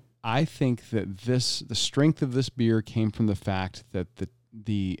trying. I think that the strength of this beer came from the fact that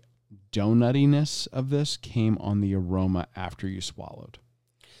the donutiness of this came on the aroma after you swallowed.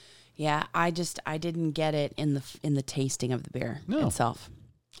 Yeah, I didn't get it in the tasting of the beer itself.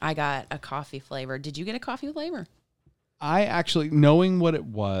 I got a coffee flavor. Did you get a coffee flavor? I actually, knowing what it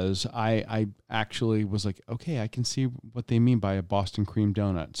was, I actually was like, okay, I can see what they mean by a Boston cream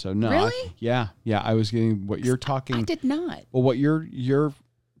donut. So no, really? Yeah, I was getting what you're talking. I did not. Well, what you're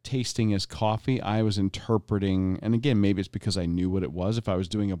tasting as coffee, I was interpreting, and again, maybe it's because I knew what it was. If I was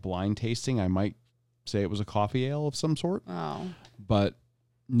doing a blind tasting, I might say it was a coffee ale of some sort. Oh, but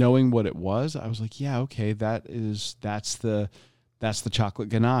knowing what it was, I was like, yeah, okay, that's the chocolate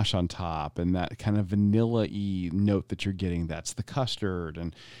ganache on top, and that kind of vanilla-y note that you're getting, that's the custard.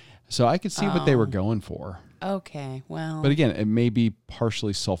 And so I could see what they were going for. Okay, well. But again, it may be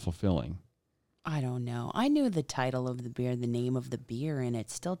partially self-fulfilling. I don't know. I knew the title of the beer, the name of the beer, and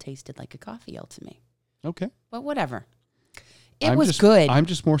it still tasted like a coffee ale to me. Okay. But whatever. It was good. I'm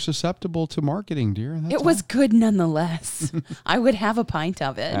just more susceptible to marketing, dear. It was good nonetheless. I would have a pint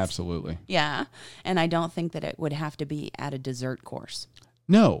of it. Absolutely. Yeah. And I don't think that it would have to be at a dessert course.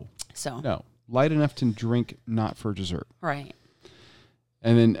 No. No. Light enough to drink, not for dessert. Right.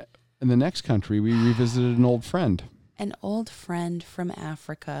 And then in the next country, we revisited an old friend. An old friend from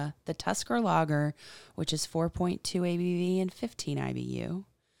Africa, the Tusker Lager, which is 4.2 ABV and 15 IBU.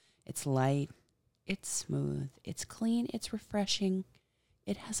 It's light. It's smooth. It's clean. It's refreshing.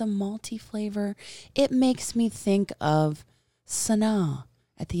 It has a malty flavor. It makes me think of Sanaa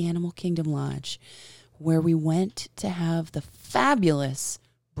at the Animal Kingdom Lodge, where we went to have the fabulous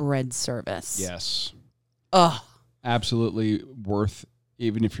bread service. Yes. Oh, absolutely worth,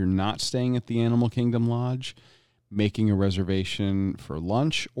 even if you're not staying at the Animal Kingdom Lodge, making a reservation for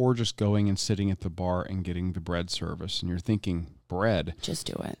lunch or just going and sitting at the bar and getting the bread service. And you're thinking, bread. Just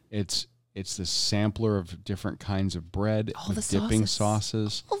do it. It's this sampler of different kinds of bread, all with the dipping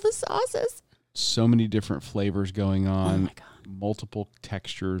sauces. All the sauces. So many different flavors going on. Oh my God. Multiple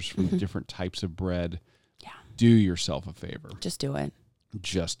textures from different types of bread. Yeah. Do yourself a favor. Just do it.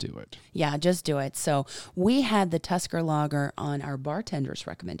 Just do it. Yeah, just do it. So we had the Tusker Lager on our bartender's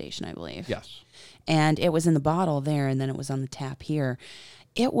recommendation, I believe. Yes. And it was in the bottle there, and then it was on the tap here.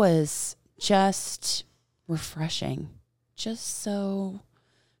 It was just refreshing. Just so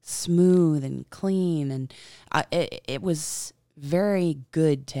smooth and clean, and it was very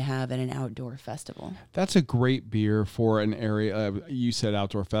good to have at an outdoor festival. That's a great beer for an area. You said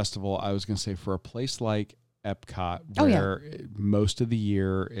outdoor festival. I was going to say for a place like Epcot, where most of the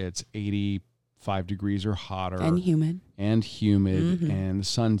year it's 5 degrees or hotter. And humid. And the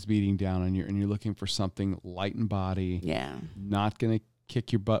sun's beating down on you, and you're looking for something light in body. Yeah. Not going to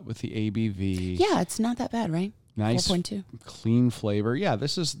kick your butt with the ABV. Yeah, it's not that bad, right? Nice 4.2. Clean flavor. Yeah,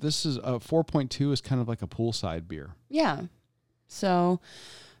 this is 4.2 is kind of like a poolside beer. Yeah. So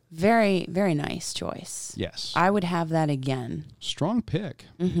very, very nice choice. Yes. I would have that again. Strong pick.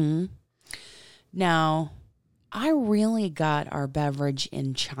 Mm-hmm. Now, I really got our beverage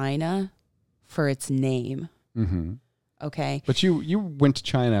in China for its name. Mm-hmm. Okay. But you went to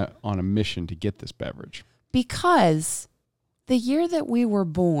China on a mission to get this beverage. Because the year that we were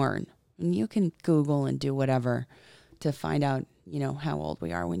born, and you can Google and do whatever to find out, how old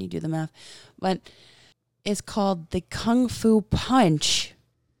we are when you do the math, but it's called the Kung Fu Punch.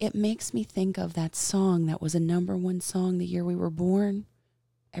 It makes me think of that song that was a #1 song the year we were born.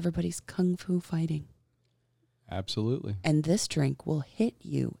 Everybody's Kung Fu fighting. Absolutely. And this drink will hit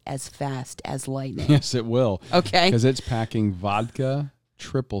you as fast as lightning. Yes, it will. Okay. Because it's packing vodka,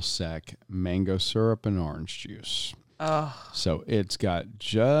 triple sec, mango syrup, and orange juice. Oh. So it's got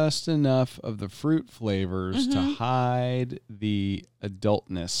just enough of the fruit flavors to hide the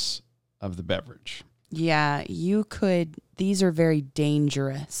adultness of the beverage. Yeah, these are very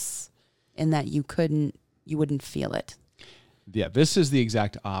dangerous in that you wouldn't feel it. Yeah, this is the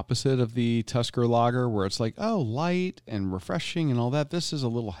exact opposite of the Tusker Lager, where it's like, oh, light and refreshing and all that. This is a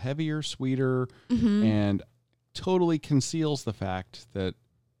little heavier, sweeter, and totally conceals the fact that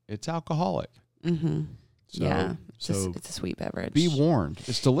it's alcoholic. Mm-hmm. So, yeah, it's a sweet beverage. Be warned.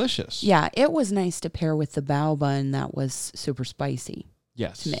 It's delicious. Yeah, it was nice to pair with the bao bun that was super spicy.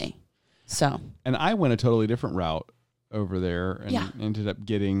 Yes. To me. So. And I went a totally different route over there and ended up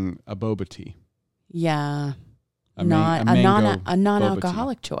getting a boba tea. Yeah. A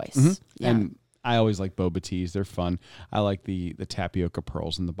non-alcoholic choice. Mm-hmm. Yeah. And I always like boba teas. They're fun. I like the tapioca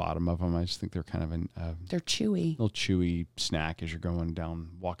pearls in the bottom of them. I just think they're kind of they're chewy. Little chewy snack as you're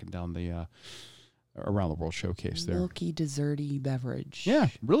walking down the around the World Showcase there. Milky, desserty beverage. Yeah,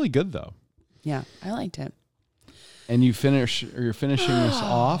 really good though. Yeah, I liked it. And you're finishing this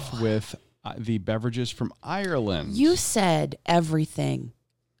off with the beverages from Ireland. You said everything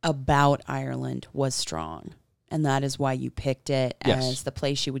about Ireland was strong. And that is why you picked it as the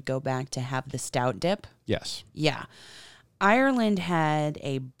place you would go back to have the stout dip? Yes. Yeah. Ireland had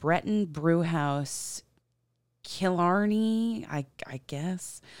a Breton brewhouse, Killarney, I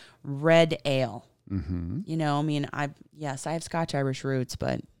guess, red ale. Mm-hmm. I have Scotch-Irish roots,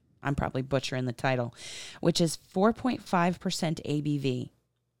 but I'm probably butchering the title, which is 4.5% ABV.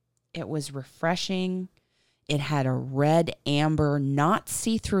 It was refreshing. It had a red, amber, not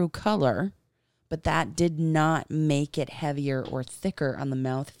see-through color, but that did not make it heavier or thicker on the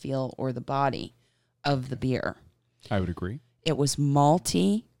mouthfeel or the body of the beer. I would agree. It was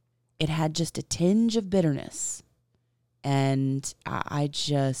malty. It had just a tinge of bitterness. And I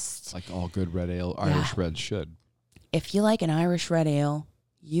just... Like all good red ale, Irish reds should. If you like an Irish red ale,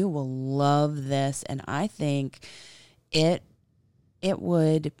 you will love this. And I think it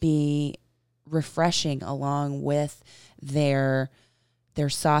would be refreshing along with their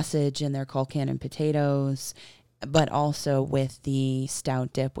sausage and their Colcannon potatoes, but also with the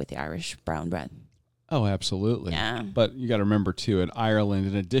stout dip with the Irish brown bread. Oh, absolutely. Yeah. But you got to remember, too, in Ireland,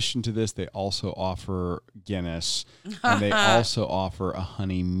 in addition to this, they also offer Guinness, and they also offer a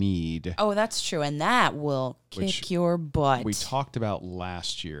honey mead. Oh, that's true, and that will kick your butt. We talked about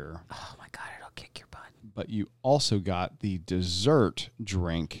last year. Oh, my God, it'll kick your butt. But you also got the dessert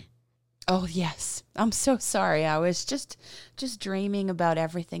drink. Oh, yes. I'm so sorry. I was just dreaming about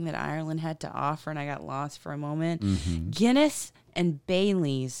everything that Ireland had to offer, and I got lost for a moment. Mm-hmm. Guinness and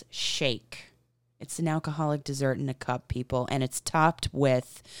Bailey's Shake. It's an alcoholic dessert in a cup, people, and it's topped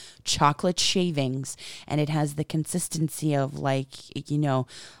with chocolate shavings, and it has the consistency of, like,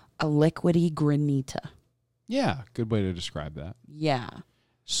 a liquidy granita. Yeah, good way to describe that. Yeah.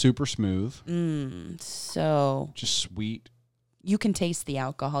 Super smooth. So. Just sweet. You can taste the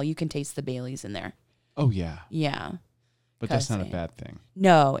alcohol. You can taste the Baileys in there. Oh, yeah. Yeah. But that's not a bad thing.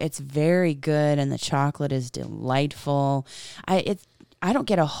 No, it's very good, and the chocolate is delightful. I don't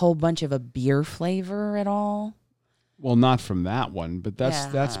get a whole bunch of a beer flavor at all. Well, not from that one, but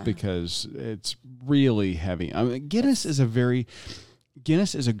that's because it's really heavy. I mean, Guinness is a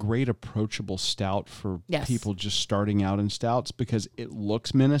great approachable stout for people just starting out in stouts because it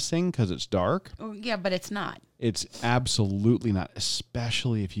looks menacing because it's dark. Oh, yeah, but it's not. It's absolutely not,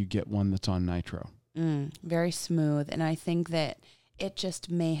 especially if you get one that's on nitro. Very smooth, and I think that it just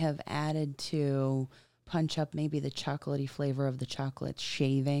may have added to punch up maybe the chocolatey flavor of the chocolate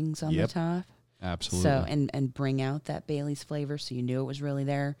shavings on the top. Absolutely. So, and bring out that Bailey's flavor so you knew it was really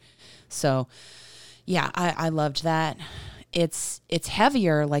there. So, yeah, I loved that. It's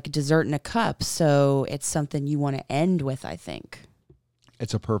heavier, like a dessert in a cup, so it's something you want to end with, I think.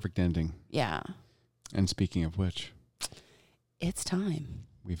 It's a perfect ending. Yeah. And speaking of which, it's time.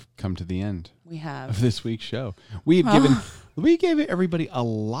 We've come to the end. We have. Of this week's show. We gave everybody a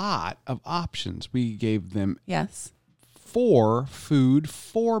lot of options. We gave them 4 food,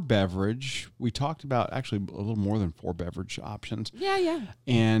 4 beverage. We talked about actually a little more than 4 beverage options. Yeah.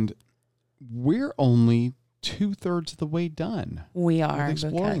 And we're only 2/3 of the way done. We are with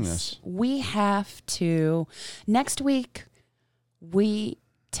exploring this. We have to. Next week, we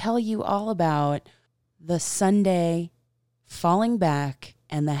tell you all about the Sunday falling back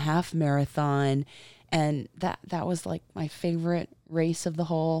and the half marathon. And that was like my favorite race of the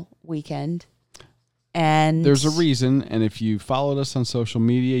whole weekend. And there's a reason. And if you followed us on social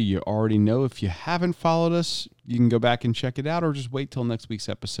media, you already know. If you haven't followed us, you can go back and check it out, or just wait till next week's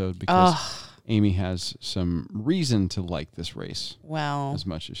episode because Aimee has some reason to like this race as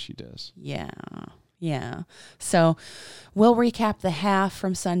much as she does. Yeah. So we'll recap the half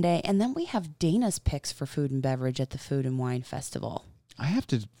from Sunday, and then we have Dana's picks for food and beverage at the Food and Wine Festival. I have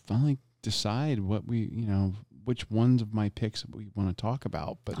to finally decide what which ones of my picks we want to talk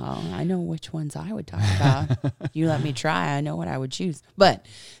about. But I know which ones I would talk about. You let me try. I know what I would choose. But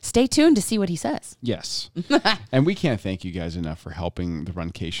stay tuned to see what he says. Yes. And we can't thank you guys enough for helping the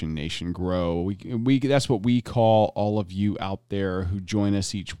Runcation Nation grow. We that's what we call all of you out there who join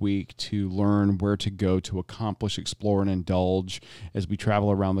us each week to learn where to go to accomplish, explore, and indulge as we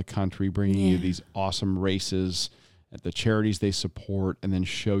travel around the country, bringing you these awesome races at the charities they support, and then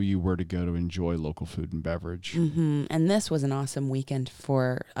show you where to go to enjoy local food and beverage. Mm-hmm. And this was an awesome weekend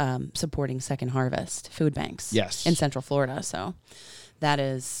for supporting Second Harvest food banks in Central Florida. So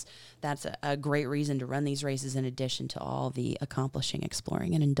that's a great reason to run these races in addition to all the accomplishing,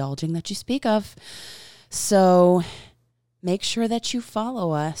 exploring, and indulging that you speak of. So make sure that you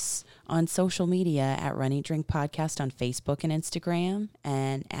follow us on social media at Run Eat Drink Podcast on Facebook and Instagram,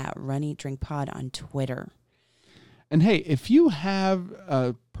 and at Run Eat Drink Pod on Twitter. And hey, if you have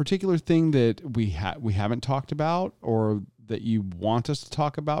a particular thing that we haven't talked about, or that you want us to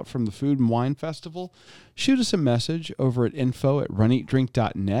talk about from the Food and Wine Festival, shoot us a message over at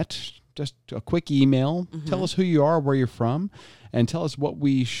info@runeatdrink.net. Just a quick email. Mm-hmm. Tell us who you are, where you're from, and tell us what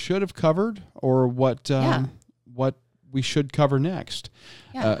we should have covered, or what we should cover next,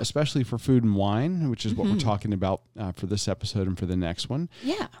 especially for food and wine, which is what we're talking about for this episode and for the next one.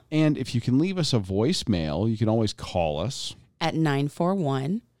 Yeah. And if you can leave us a voicemail, you can always call us at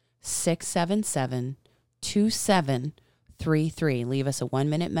 941-677-2733. Leave us a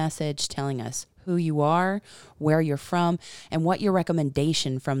 1-minute message telling us who you are, where you're from, and what your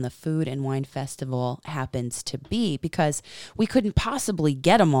recommendation from the Food and Wine Festival happens to be, because we couldn't possibly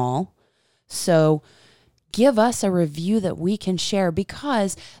get them all. So give us a review that we can share,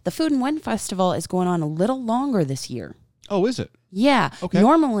 because the Food and Wine Festival is going on a little longer this year. Oh, is it? Yeah. Okay.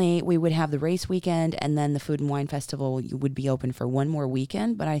 Normally, we would have the race weekend, and then the Food and Wine Festival would be open for one more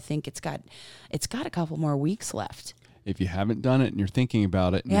weekend, but I think it's got a couple more weeks left. If you haven't done it and you're thinking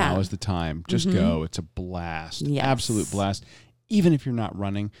about it, now is the time. Just go. It's a blast. Yes. Absolute blast. Even if you're not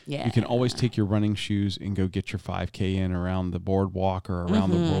running, you can always take your running shoes and go get your 5K in around the boardwalk or around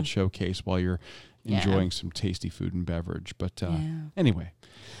the World Showcase while you're enjoying some tasty food and beverage. But anyway,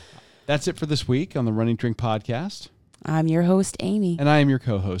 that's it for this week on the Running Drink Podcast. I'm your host, Aimee. And I am your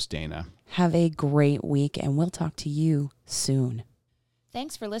co-host, Dana. Have a great week, and we'll talk to you soon.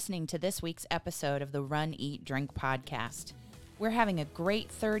 Thanks for listening to this week's episode of the Run, Eat, Drink Podcast. We're having a great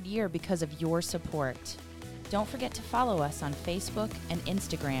 3rd year because of your support. Don't forget to follow us on Facebook and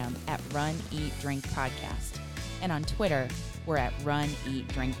Instagram at Run, Eat, Drink Podcast. And on Twitter, we're at Run, Eat,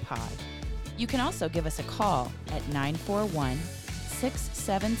 Drink Pod. You can also give us a call at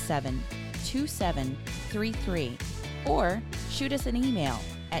 941-677-2733, or shoot us an email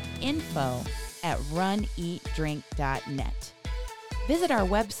at info@runeatdrink.net. Visit our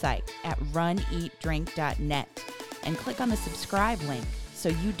website at runeatdrink.net and click on the subscribe link so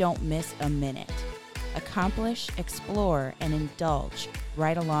you don't miss a minute. Accomplish, explore, and indulge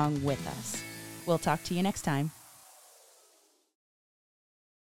right along with us. We'll talk to you next time.